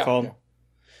what he's called? Yeah.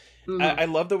 Mm-hmm. I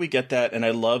love that we get that. And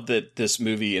I love that this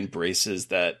movie embraces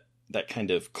that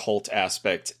kind of cult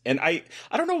aspect. And I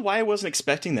don't know why I wasn't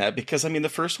expecting that, because I mean, the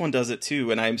first one does it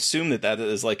too. And I assume that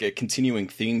is like a continuing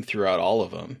theme throughout all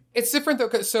of them. It's different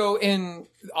though. So in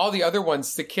all the other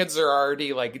ones, the kids are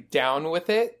already like down with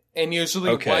it. And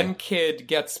usually one kid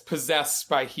gets possessed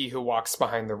by he who walks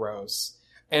behind the rows.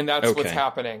 And that's what's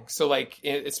happening. So like,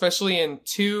 especially in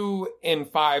 2 and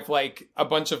 5, like a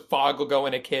bunch of fog will go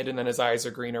in a kid and then his eyes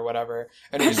are green or whatever.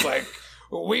 And he's like,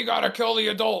 we gotta kill the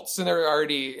adults. And they're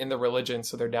already in the religion,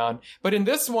 so they're down. But in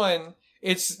this one,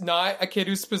 it's not a kid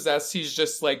who's possessed. He's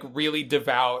just like really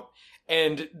devout.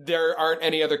 And there aren't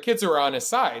any other kids who are on his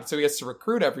side. So he has to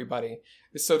recruit everybody.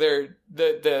 So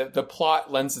the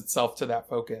plot lends itself to that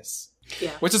focus.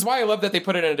 Yeah. Which is why I love that they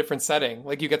put it in a different setting.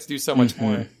 Like, you get to do so much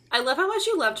more. I love how much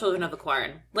you love Children of the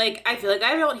Corn. Like, I feel like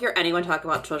I don't hear anyone talk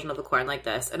about Children of the Corn like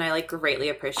this, and I, like, greatly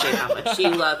appreciate how much you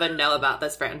love and know about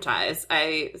this franchise.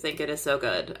 I think it is so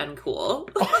good and cool.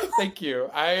 Oh, thank you.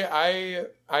 I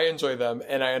enjoy them,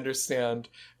 and I understand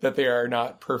that they are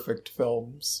not perfect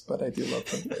films, but I do love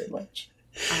them very much.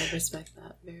 I respect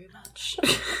that very much.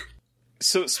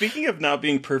 So speaking of not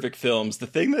being perfect films, the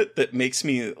thing that makes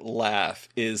me laugh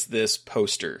is this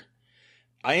poster.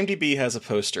 IMDb has a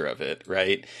poster of it,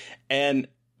 right? And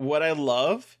what I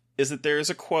love is that there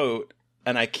is a quote,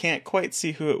 and I can't quite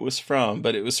see who it was from,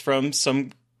 but it was from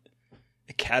some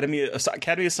Academy of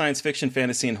Science Fiction,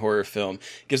 Fantasy, and Horror film.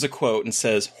 It gives a quote and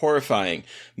says, "Horrifying.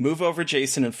 Move over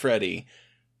Jason and Freddy."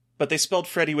 But they spelled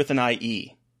Freddy with an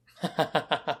I-E.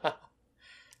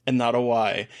 And not a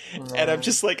Y. Right. And I'm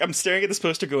just like, I'm staring at this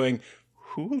poster going,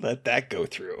 who let that go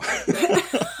through?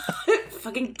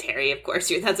 Fucking Terry, of course.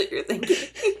 That's what you're thinking.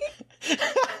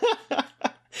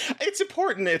 It's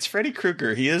important. It's Freddy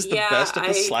Krueger. He is the best of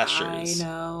the slashers.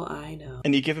 I know.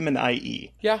 And you give him an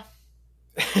IE. Yeah.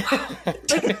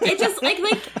 It just, like,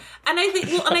 and I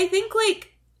think,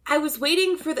 like, I was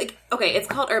waiting for it's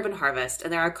called Urban Harvest,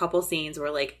 and there are a couple scenes where,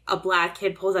 like, a black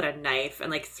kid pulls out a knife and,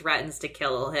 like, threatens to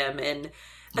kill him in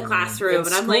a classroom,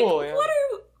 and I'm like,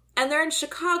 and they're in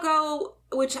Chicago,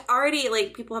 which already,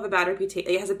 like, people have a bad reputation.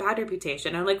 It has a bad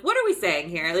reputation. I'm like, what are we saying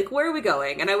here? Like, where are we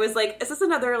going? And I was like, is this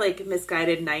another, like,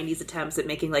 misguided 90s attempts at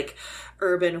making, like,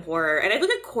 urban horror? And I think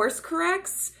it course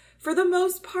corrects for the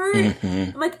most part.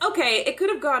 Mm-hmm. I'm like, okay, it could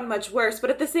have gone much worse, but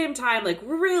at the same time, like,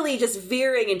 really just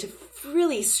veering into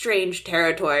really strange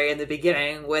territory in the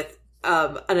beginning with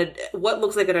what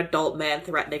looks like an adult man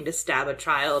threatening to stab a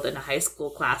child in a high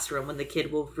school classroom when the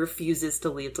kid refuses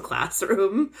to leave the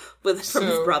classroom from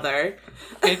his brother.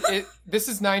 This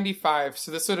is 95, so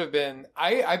this would have been...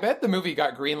 I bet the movie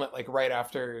got greenlit, like, right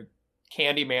after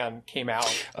Candyman came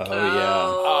out.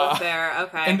 Oh, fair.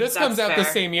 Okay. And this comes out the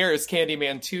same year as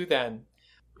Candyman 2 then.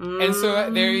 And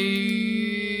so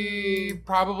they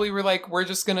probably were like, we're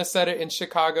just going to set it in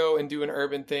Chicago and do an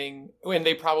urban thing. And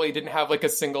they probably didn't have, like, a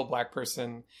single black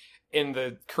person in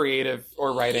the creative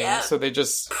or writing. Yep. So they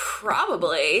just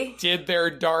probably did their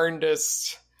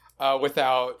darndest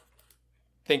without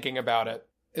thinking about it,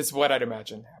 is what I'd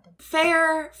imagine happened.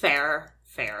 Fair.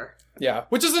 Yeah,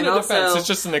 which isn't a defense, it's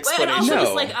just an explanation. And also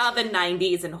just, like, the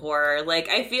 90s in horror. Like,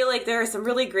 I feel like there is some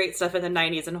really great stuff in the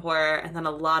 90s in horror, and then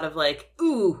a lot of, like,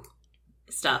 ooh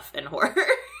stuff in horror.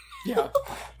 Yeah,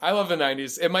 I love the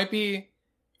 90s. It might be,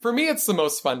 for me, it's the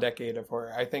most fun decade of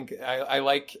horror. I think I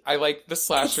like the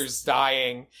slashers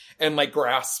dying and, like,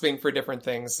 grasping for different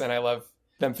things, and I love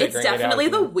them figuring it out. It's definitely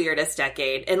the weirdest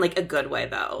decade, in, like, a good way,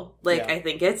 though. Like, I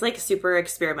think it's, like, super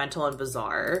experimental and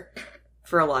bizarre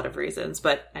for a lot of reasons,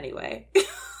 but anyway.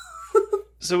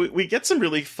 So we get some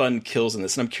really fun kills in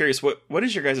this, and I'm curious, what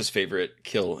is your guys' favorite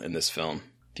kill in this film?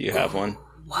 Do you have one?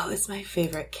 What was my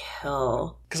favorite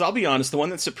kill? Because I'll be honest, the one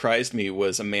that surprised me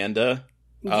was Amanda.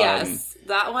 Yes,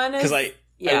 that one is... Because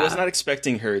I was not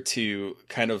expecting her to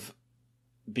kind of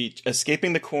be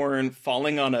escaping the corn,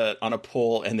 falling on a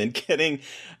pole, and then getting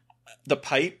the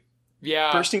pipe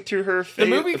bursting through her face. The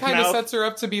movie kind of sets her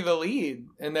up to be the lead,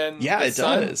 and then it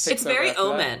does. It's very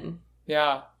Omen.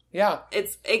 Yeah.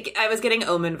 I was getting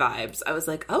Omen vibes. I was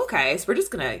like, okay, so we're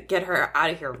just gonna get her out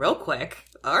of here real quick.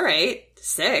 All right,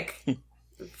 sick.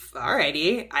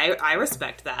 Alrighty, I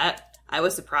respect that. I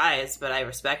was surprised, but I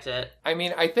respect it. I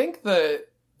mean, I think the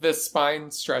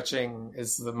spine stretching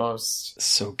is the most...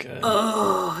 So good.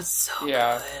 Oh, it's so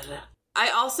good. I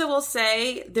also will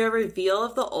say the reveal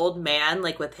of the old man,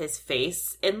 like with his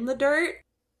face in the dirt,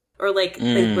 or like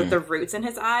with the roots in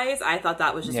his eyes, I thought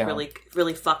that was just really,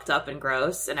 really fucked up and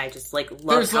gross, and I just like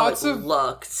loved how it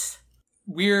looked.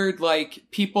 Weird, like,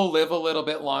 people live a little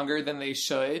bit longer than they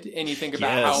should, and you think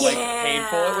about how, like,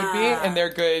 painful it would be, and they're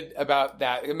good about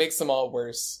that. It makes them all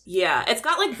worse. Yeah, it's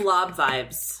got, like, Blob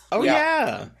vibes. Oh,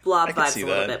 yeah. Blob vibes a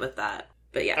little bit with that.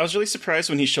 But yeah. I was really surprised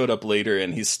when he showed up later,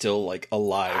 and he's still, like,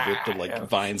 alive with the, like,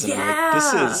 vines, and I'm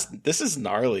like, this is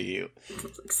gnarly.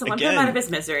 Someone put him out of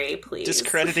his misery, please.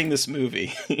 Discrediting this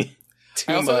movie.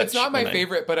 It's not my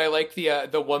favorite, but I like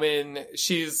the woman.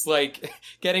 She's like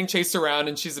getting chased around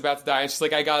and she's about to die, and she's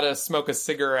like, I gotta smoke a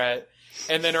cigarette,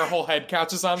 and then her whole head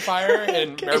catches on fire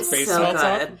and her face melts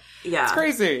off. Yeah, it's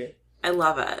crazy. I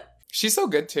love it. She's so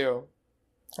good too.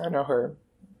 I know her.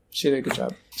 She did a good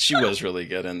job. She was really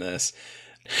good in this.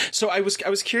 So I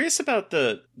was curious about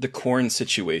the corn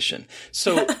situation.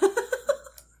 So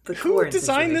who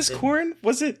designed this corn?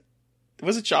 Was it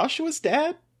Joshua's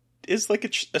dad? Is like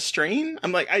a strain?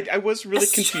 I'm like, I was really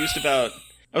confused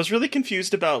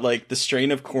about like the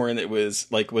strain of corn that was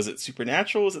like, was it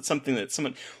supernatural? Was it something that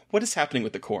what is happening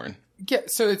with the corn? Yeah,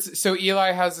 so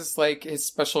Eli has this like his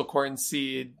special corn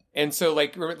seed, and so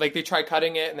like they try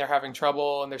cutting it and they're having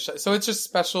trouble, and so it's just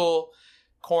special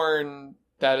corn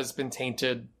that has been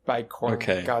tainted by corn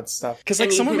god stuff. Because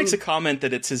like someone makes a comment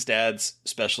that it's his dad's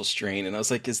special strain, and I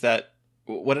was like,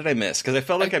 what did I miss? Because I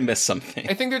felt like I missed something.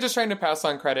 I think they're just trying to pass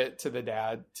on credit to the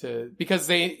dad because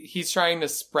he's trying to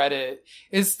spread it.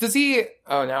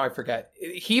 Oh, now I forget.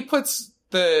 He puts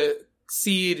the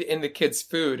seed in the kids'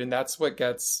 food, and that's what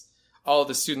gets all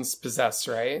the students possessed,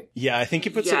 right? Yeah, I think he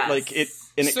puts it like it,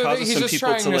 and it causes some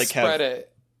people to like have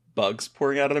bugs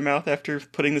pouring out of their mouth after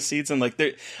putting the seeds. And like,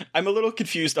 I'm a little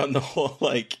confused on the whole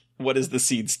like, what does the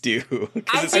seeds do?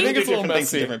 Because I think it's a little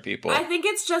messy. Different people. I think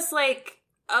it's just like,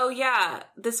 oh yeah,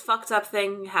 this fucked up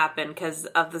thing happened because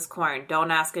of this corn.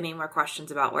 Don't ask any more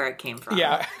questions about where it came from.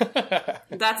 Yeah.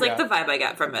 That's like the vibe I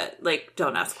get from it. Like,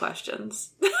 don't ask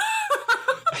questions.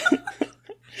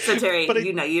 So Terry,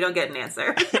 you don't get an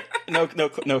answer.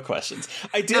 No questions.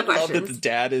 I did love that the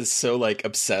dad is so like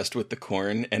obsessed with the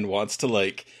corn and wants to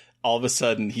like, all of a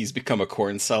sudden he's become a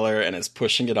corn seller and is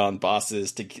pushing it on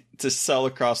bosses to sell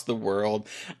across the world.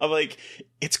 I'm like,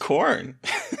 it's corn.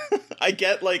 I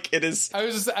get like it is.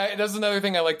 That's another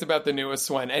thing I liked about the newest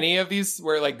one. Any of these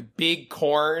where like big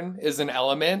corn is an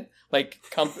element, like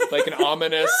like an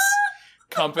ominous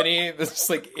company that's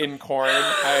like in corn.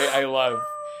 I love.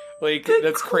 Like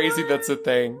that's crazy. That's a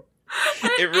thing.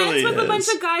 It really is. With a bunch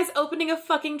of guys opening a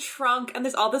fucking trunk and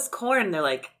there's all this corn. And they're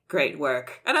like, great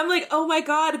work. And I'm like, oh my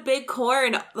god, big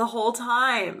corn the whole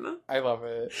time. I love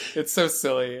it. It's so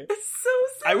silly. It's so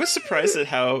silly. I was surprised at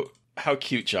how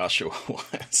cute Joshua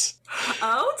was.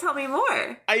 Oh, tell me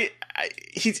more. I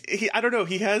don't know.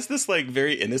 He has this like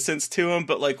very innocence to him,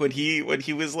 but like when he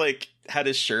was like had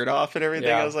his shirt off and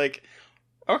everything, I was like,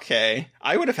 okay,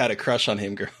 I would have had a crush on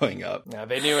him growing up. Yeah,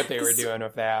 they knew what they were doing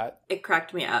with that. It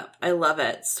cracked me up. I love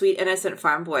it. Sweet innocent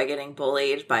farm boy getting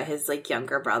bullied by his like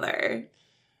younger brother,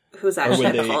 who's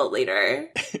actually a cult leader.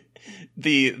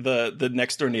 The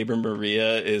next door neighbor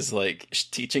Maria is like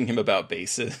teaching him about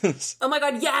bases. Oh my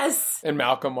god, yes! And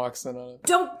Malcolm walks in on it.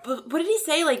 What did he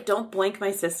say? Like, don't boink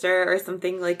my sister or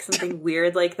something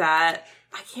weird like that.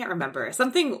 I can't remember.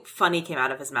 Something funny came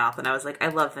out of his mouth, and I was like, I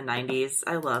love the 90s.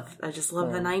 I just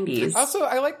love the 90s. Also,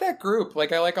 I like that group.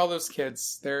 Like, I like all those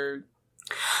kids. They're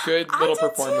good little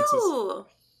performances. Too.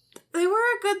 They were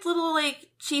a good little,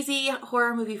 like, cheesy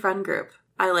horror movie friend group.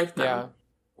 I like them. Yeah.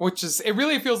 It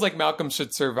really feels like Malcolm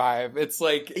should survive. It's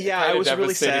like, I was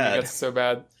really sad. It gets so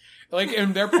bad. Like,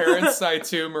 and their parents' side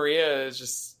too, Maria is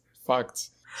just fucked.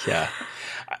 Yeah.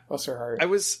 Bless her heart. I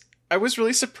was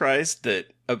really surprised that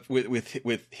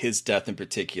with his death in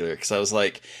particular, because I was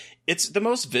like, it's the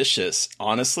most vicious,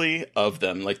 honestly, of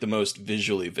them, like the most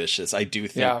visually vicious. I do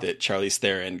think that Charlize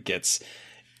Theron gets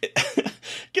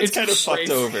kind of fucked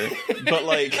over, but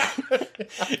like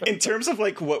in terms of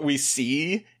like what we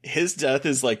see, his death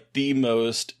is like the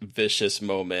most vicious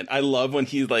moment. I love when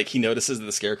he notices that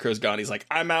the scarecrow's gone. He's like,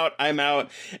 I'm out,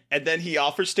 and then he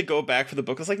offers to go back for the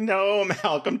book. I was like, no,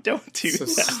 Malcolm, don't do that.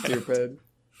 Stupid.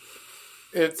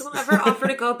 Don't ever offer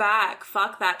to go back.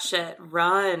 Fuck that shit.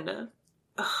 Run.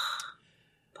 Ugh.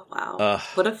 But wow.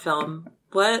 What a film.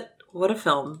 What a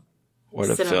film. What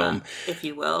Cinema, a film. if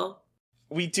you will.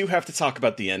 we do have to talk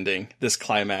about the ending, this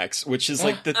climax, which is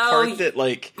like the part that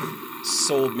like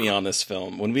sold me on this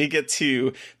film. When we get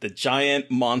to the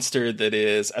giant monster that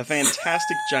is a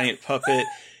fantastic giant puppet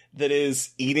that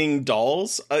is eating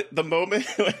dolls, the moment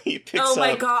when he picks up. Oh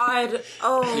my god.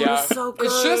 Oh, yeah. It's so good.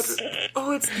 It's just,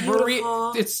 it's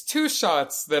beautiful. It's two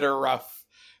shots that are rough.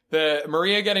 The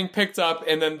Maria getting picked up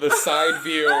and then the side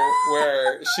view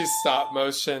where she's stop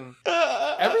motion.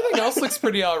 Everything else looks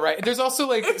pretty all right. There's also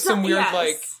like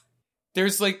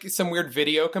there's like some weird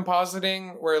video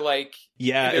compositing where like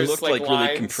it looked like lines.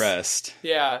 Really compressed.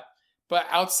 Yeah, but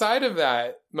outside of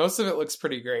that, most of it looks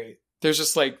pretty great. There's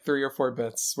just like 3 or 4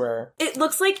 bits where it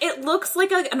looks like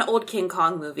an old King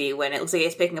Kong movie when it looks like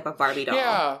it's picking up a Barbie doll.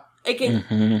 Yeah,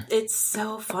 it's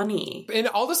so funny, and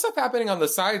all the stuff happening on the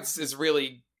sides is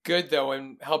really good though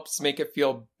and helps make it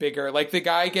feel bigger. Like the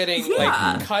guy getting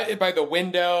like cut by the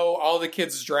window, all the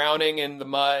kids drowning in the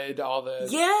mud, all the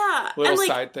little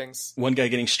side things. One guy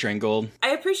getting strangled. I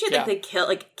appreciate that they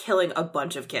killing a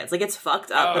bunch of kids. Like it's fucked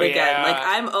up, but again, like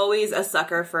I'm always a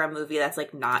sucker for a movie that's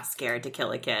like not scared to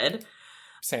kill a kid.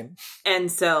 Same.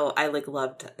 And so I like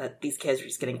loved that these kids were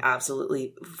just getting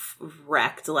absolutely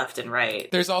wrecked left and right.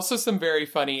 There's also some very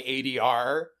funny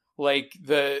ADR, like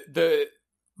the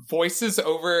voices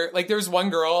over, like there's one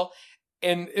girl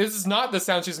and this is not the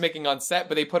sound she's making on set,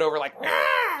 but they put over like like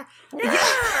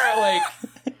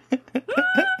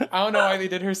I don't know why they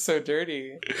did her so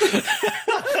dirty.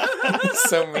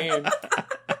 So mean.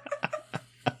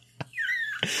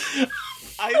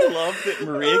 I love that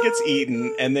Maria gets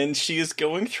eaten, and then she is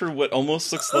going through what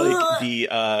almost looks like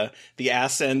the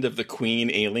ass end of the queen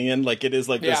alien. Like it is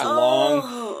like this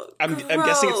long. I'm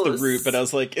guessing it's the root, but I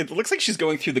was like, it looks like she's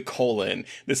going through the colon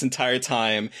this entire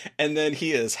time, and then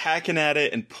he is hacking at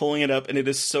it and pulling it up, and it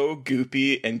is so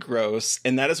goopy and gross.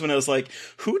 And that is when I was like,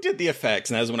 who did the effects?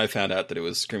 And that was when I found out that it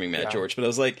was Screaming Mad George. But I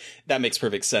was like, that makes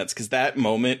perfect sense because that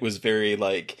moment was very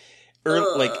like.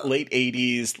 Like late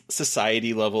 80s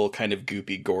society level kind of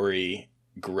goopy, gory,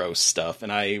 gross stuff.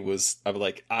 And I was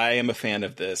like, I am a fan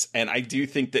of this. And I do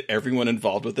think that everyone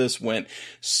involved with this went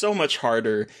so much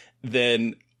harder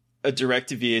than a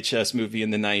direct-to-VHS movie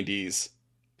in the 90s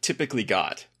typically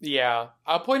got. Yeah.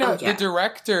 I'll point out the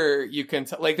director, you can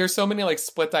like there's so many like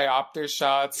split diopter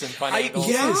shots and fun angles.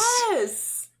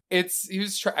 Yes.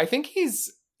 I think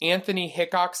he's Anthony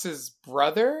Hickox's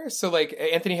brother. So like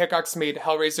Anthony Hickox made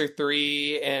Hellraiser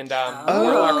 3 and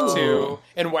Warlock 2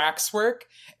 and Waxwork.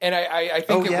 And I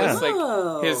think it was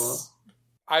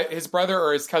like his brother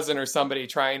or his cousin or somebody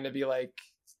trying to be like,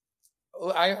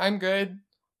 I'm good.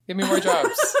 Give me more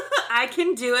jobs. I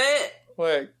can do it.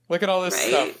 Look at all this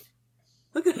stuff.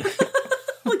 Look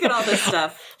at all this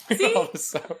stuff. See? All this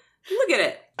stuff. Look at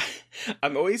it.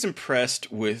 I'm always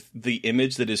impressed with the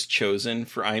image that is chosen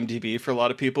for IMDb for a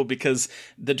lot of people because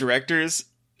the director's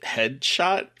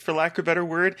headshot, for lack of a better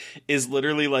word, is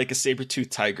literally like a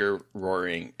saber-toothed tiger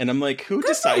roaring. And I'm like, who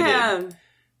decided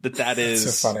that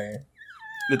is so funny.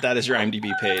 that is your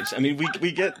IMDb page? I mean,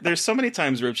 we get, there's so many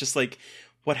times where it's just like,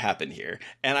 what happened here?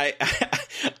 And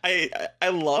I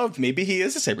love, maybe he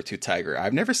is a saber-toothed tiger.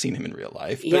 I've never seen him in real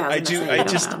life. But you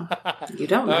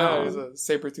don't know. He's a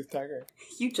saber-toothed tiger.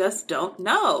 You just don't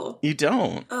know. You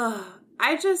don't.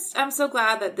 I'm so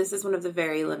glad that this is one of the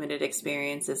very limited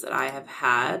experiences that I have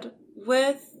had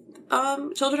with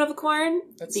Children of the Corn.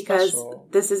 That's because special.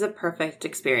 This is a perfect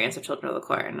experience of Children of the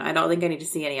Corn. I don't think I need to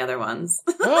see any other ones.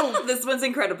 This one's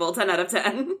incredible. 10 out of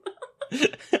 10.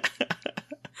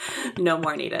 No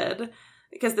more needed.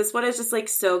 Because this one is just like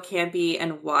so campy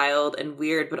and wild and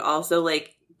weird, but also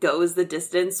like goes the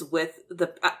distance with the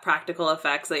practical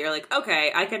effects that you're like,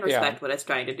 okay, I can respect what it's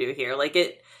trying to do here. Like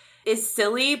it is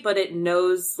silly, but it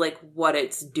knows like what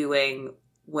it's doing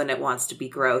when it wants to be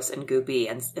gross and goopy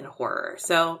and horror.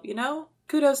 So, you know,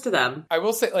 kudos to them. I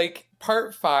will say like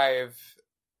part 5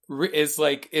 is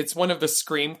like, it's one of the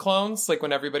Scream clones, like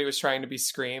when everybody was trying to be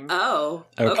Scream. Oh,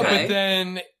 okay. But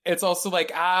then it's also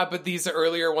like, but these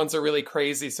earlier ones are really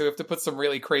crazy, so we have to put some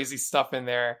really crazy stuff in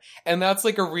there. And that's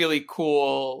like a really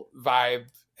cool vibe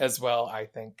as well, I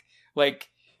think. Like,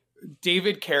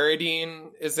 David Carradine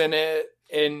is in it,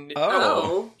 and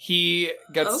he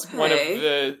gets one of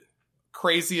the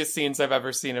craziest scenes I've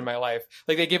ever seen in my life.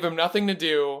 Like, they give him nothing to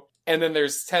do, and then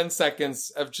there's 10 seconds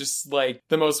of just like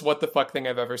the most what the fuck thing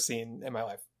I've ever seen in my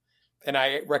life. And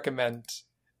I recommend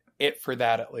it for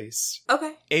that at least.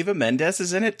 Okay. Ava Mendes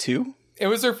is in it too? It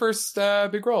was her first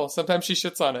big role. Sometimes she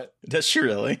shits on it. Does she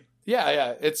really?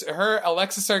 Yeah. It's her,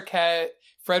 Alexis Arquette,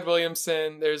 Fred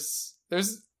Williamson. There's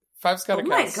Five's got a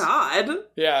cast. Oh my god.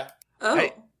 Yeah. Oh.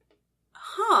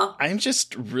 Huh. I'm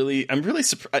really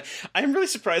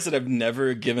surprised that I've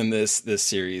never given this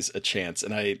series a chance.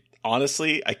 And I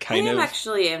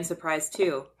actually am surprised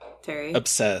too, Terry.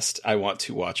 Obsessed. I want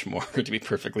to watch more, to be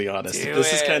perfectly honest.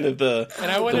 Is kind of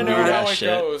and I want to know how it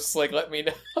goes. Like, let me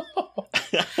know.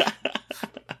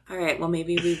 All right, well,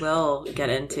 maybe we will get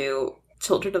into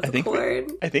Children of the Corn.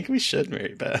 I think we should,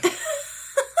 Mary Beth.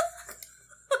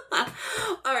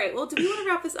 All right, well, do we want to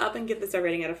wrap this up and give this a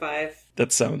rating out of 5?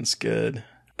 That sounds good.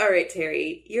 All right,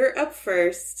 Terry, you're up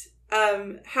first.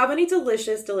 How many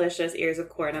delicious ears of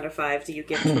corn out of 5 do you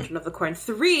give Children of the Corn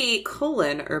 3,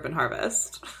 Urban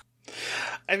Harvest?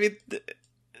 I mean,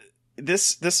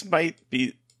 this might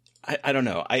be... I don't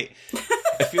know. I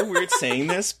feel weird saying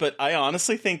this, but I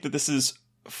honestly think that this is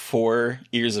 4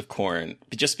 ears of corn,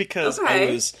 just because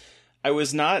I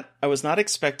was not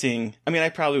expecting. I mean, I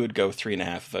probably would go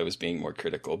 3.5 if I was being more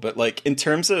critical, but like in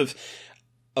terms of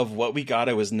what we got,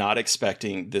 I was not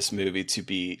expecting this movie to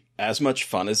be as much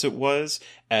fun as it was,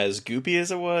 as goopy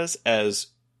as it was, as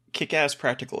kick-ass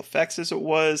practical effects as it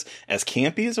was, as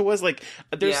campy as it was. Like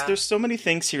there's so many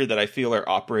things here that I feel are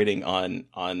operating on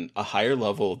a higher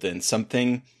level than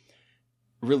something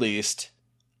released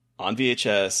on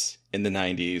VHS in the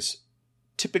 90s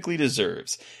typically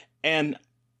deserves. And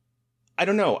I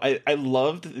don't know. I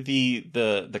loved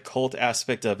the cult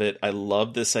aspect of it. I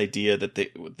love this idea that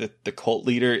the cult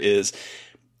leader is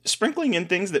sprinkling in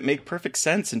things that make perfect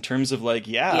sense in terms of like,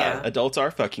 adults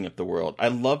are fucking up the world. I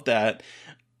love that.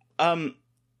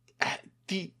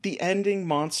 The ending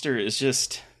monster is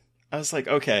just, I was like,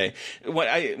 okay.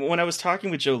 When I was talking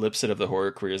with Joe Lipset of the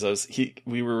Horror Queers,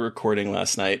 we were recording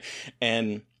last night,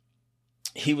 and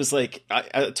he was like,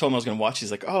 I told him I was going to watch.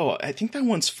 He's like, oh, I think that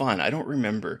one's fun. I don't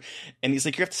remember. And he's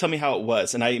like, you have to tell me how it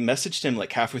was. And I messaged him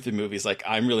like halfway through the movie. He's like,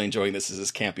 I'm really enjoying this. This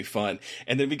can't be fun.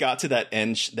 And then we got to that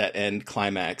end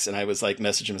climax. And I was like,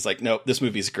 messaged him. I was like, nope, this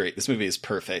movie is great. This movie is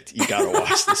perfect. You got to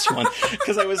watch this one.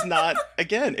 Because I was not,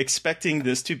 again, expecting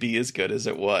this to be as good as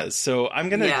it was. So I'm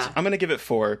going to give it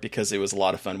 4 because it was a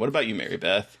lot of fun. What about you, Mary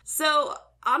Beth? So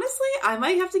honestly, I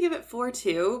might have to give it 4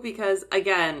 too, because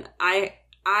again,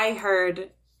 I heard,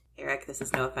 Eric, this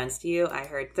is no offense to you, I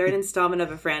heard third installment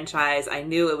of a franchise. I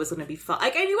knew it was going to be fun.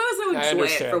 Like, I knew I was going to enjoy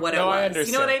it for what it was.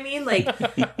 You know what I mean? Like,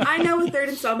 I know a third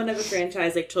installment of a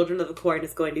franchise, like Children of the Corn,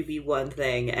 is going to be one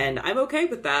thing, and I'm okay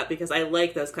with that because I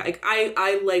like those.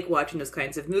 I like watching those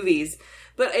kinds of movies,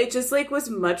 but it just like was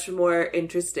much more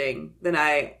interesting than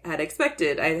I had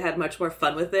expected. I had much more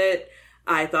fun with it.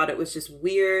 I thought it was just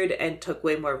weird and took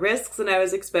way more risks than I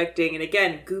was expecting. And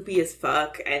again, goopy as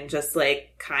fuck and just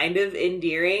like kind of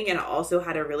endearing, and also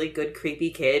had a really good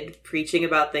creepy kid preaching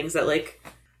about things that like,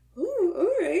 ooh,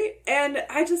 all right. And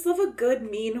I just love a good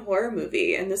mean horror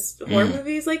movie. And this horror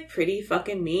movie is like pretty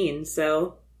fucking mean.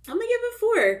 So I'm gonna give it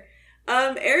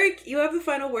 4. Eric, you have the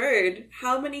final word.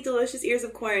 How many delicious ears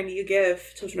of corn do you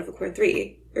give Children of the Corn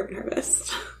 3, Urban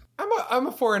Harvest? I'm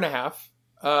a 4.5.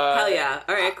 Hell yeah.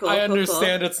 All right, cool. I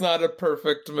understand it's not a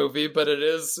perfect movie, but it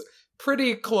is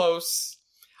pretty close.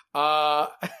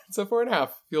 It's a 4.5.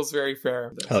 Feels very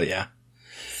fair. Hell yeah.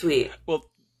 Sweet. Well,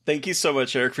 thank you so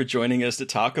much, Eric, for joining us to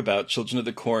talk about Children of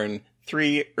the Corn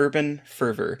 3, Urban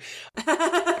Fervor.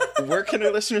 Where can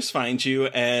our listeners find you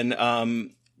and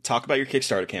talk about your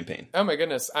Kickstarter campaign? Oh my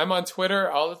goodness. I'm on Twitter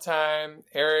all the time.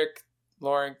 Erick,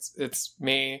 Lorinc, it's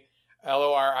me.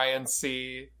 Lorinc. I don't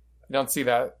see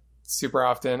that super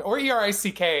often. Or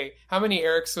Erick. How many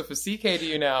Ericks with a CK do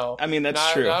you know? I mean,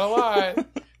 that's true. Not a lot.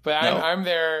 But No. I'm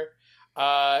there.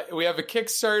 We have a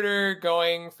Kickstarter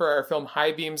going for our film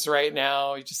High Beams right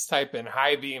now. You just type in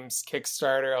High Beams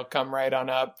Kickstarter. It'll come right on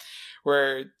up.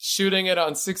 We're shooting it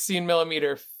on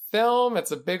 16mm film.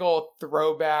 It's a big old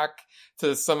throwback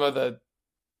to some of the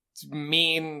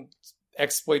mean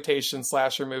exploitation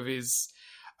slasher movies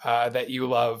that you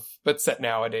love, but set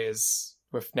nowadays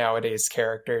with nowadays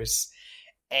characters.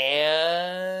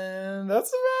 And that's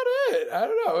about it. I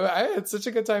don't know. I had such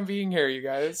a good time being here, you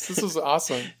guys. This was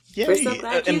awesome. Yeah, we're so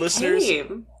glad you listeners,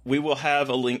 came. We will have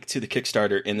a link to the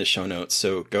Kickstarter in the show notes,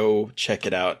 so go check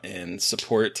it out and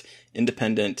support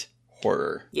independent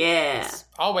horror. Yeah.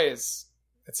 Always.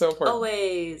 It's so important.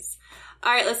 Always.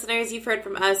 All right, listeners, you've heard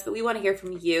from us, but we want to hear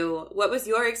from you. What was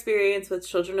your experience with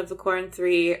Children of the Corn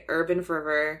 3, Urban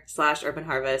Fervor / Urban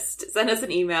Harvest? Send us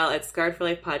an email at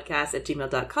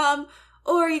scarredforlifepodcast@gmail.com,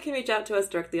 or you can reach out to us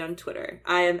directly on Twitter.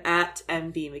 I am at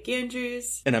MB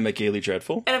McAndrews. And I'm at Gaily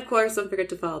Dreadful. And of course, don't forget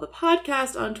to follow the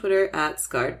podcast on Twitter at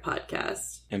Scarred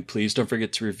Podcast. And please don't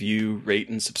forget to review, rate,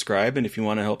 and subscribe. And if you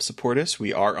want to help support us,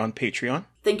 we are on Patreon.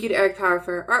 Thank you to Erick Power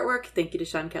for our artwork. Thank you to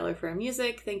Sean Keller for our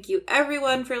music. Thank you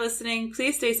everyone for listening.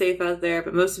 Please stay safe out there,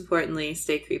 but most importantly,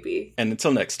 stay creepy. And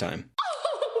until next time.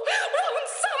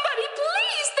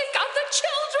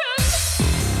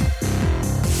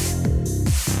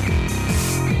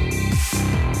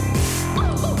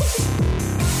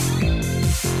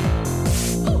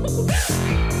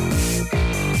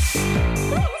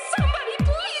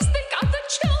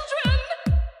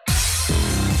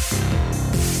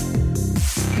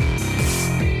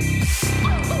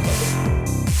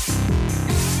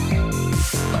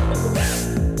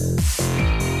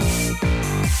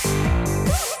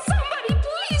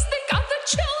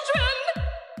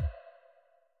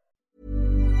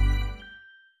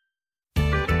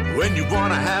 When you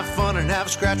want to have fun and have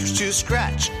scratchers to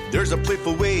scratch, there's a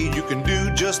playful way you can do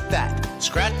just that.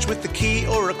 Scratch with the key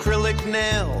or acrylic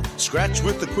nail. Scratch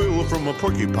with the quill from a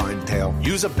porcupine tail.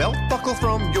 Use a belt buckle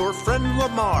from your friend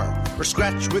Lamar. Or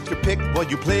scratch with your pick while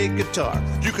you play guitar.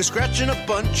 You can scratch in a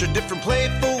bunch of different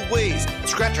playful ways.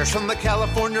 Scratchers from the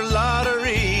California Lottery.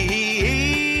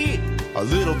 A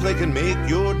little play can make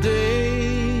your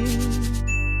day.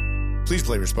 Please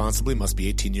play responsibly. Must be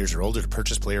 18 years or older to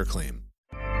purchase, play, or claim.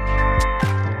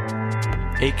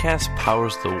 Acast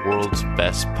powers the world's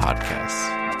best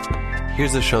podcasts.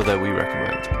 Here's a show that we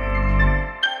recommend.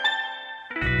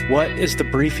 What is The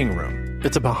Briefing Room?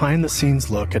 It's a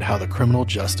behind-the-scenes look at how the criminal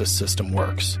justice system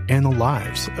works and the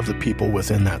lives of the people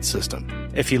within that system.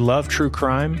 If you love true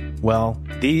crime, well,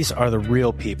 these are the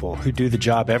real people who do the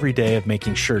job every day of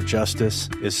making sure justice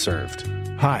is served.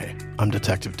 Hi, I'm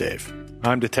Detective Dave.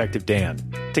 I'm Detective Dan.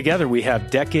 Together we have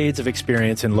decades of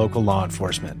experience in local law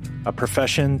enforcement, a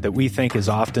profession that we think is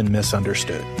often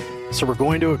misunderstood. So we're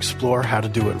going to explore how to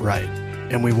do it right,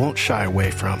 and we won't shy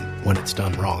away from when it's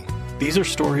done wrong. These are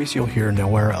stories you'll hear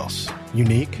nowhere else.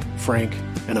 Unique, frank,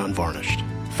 and unvarnished.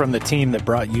 From the team that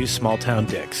brought you Small Town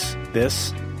Dicks,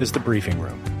 this is The Briefing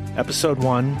Room. Episode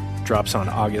 1 drops on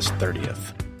August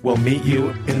 30th. We'll meet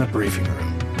you in the briefing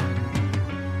room.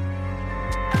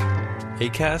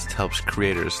 Acast helps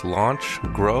creators launch,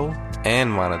 grow,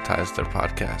 and monetize their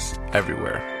podcasts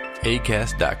everywhere.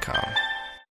 Acast.com.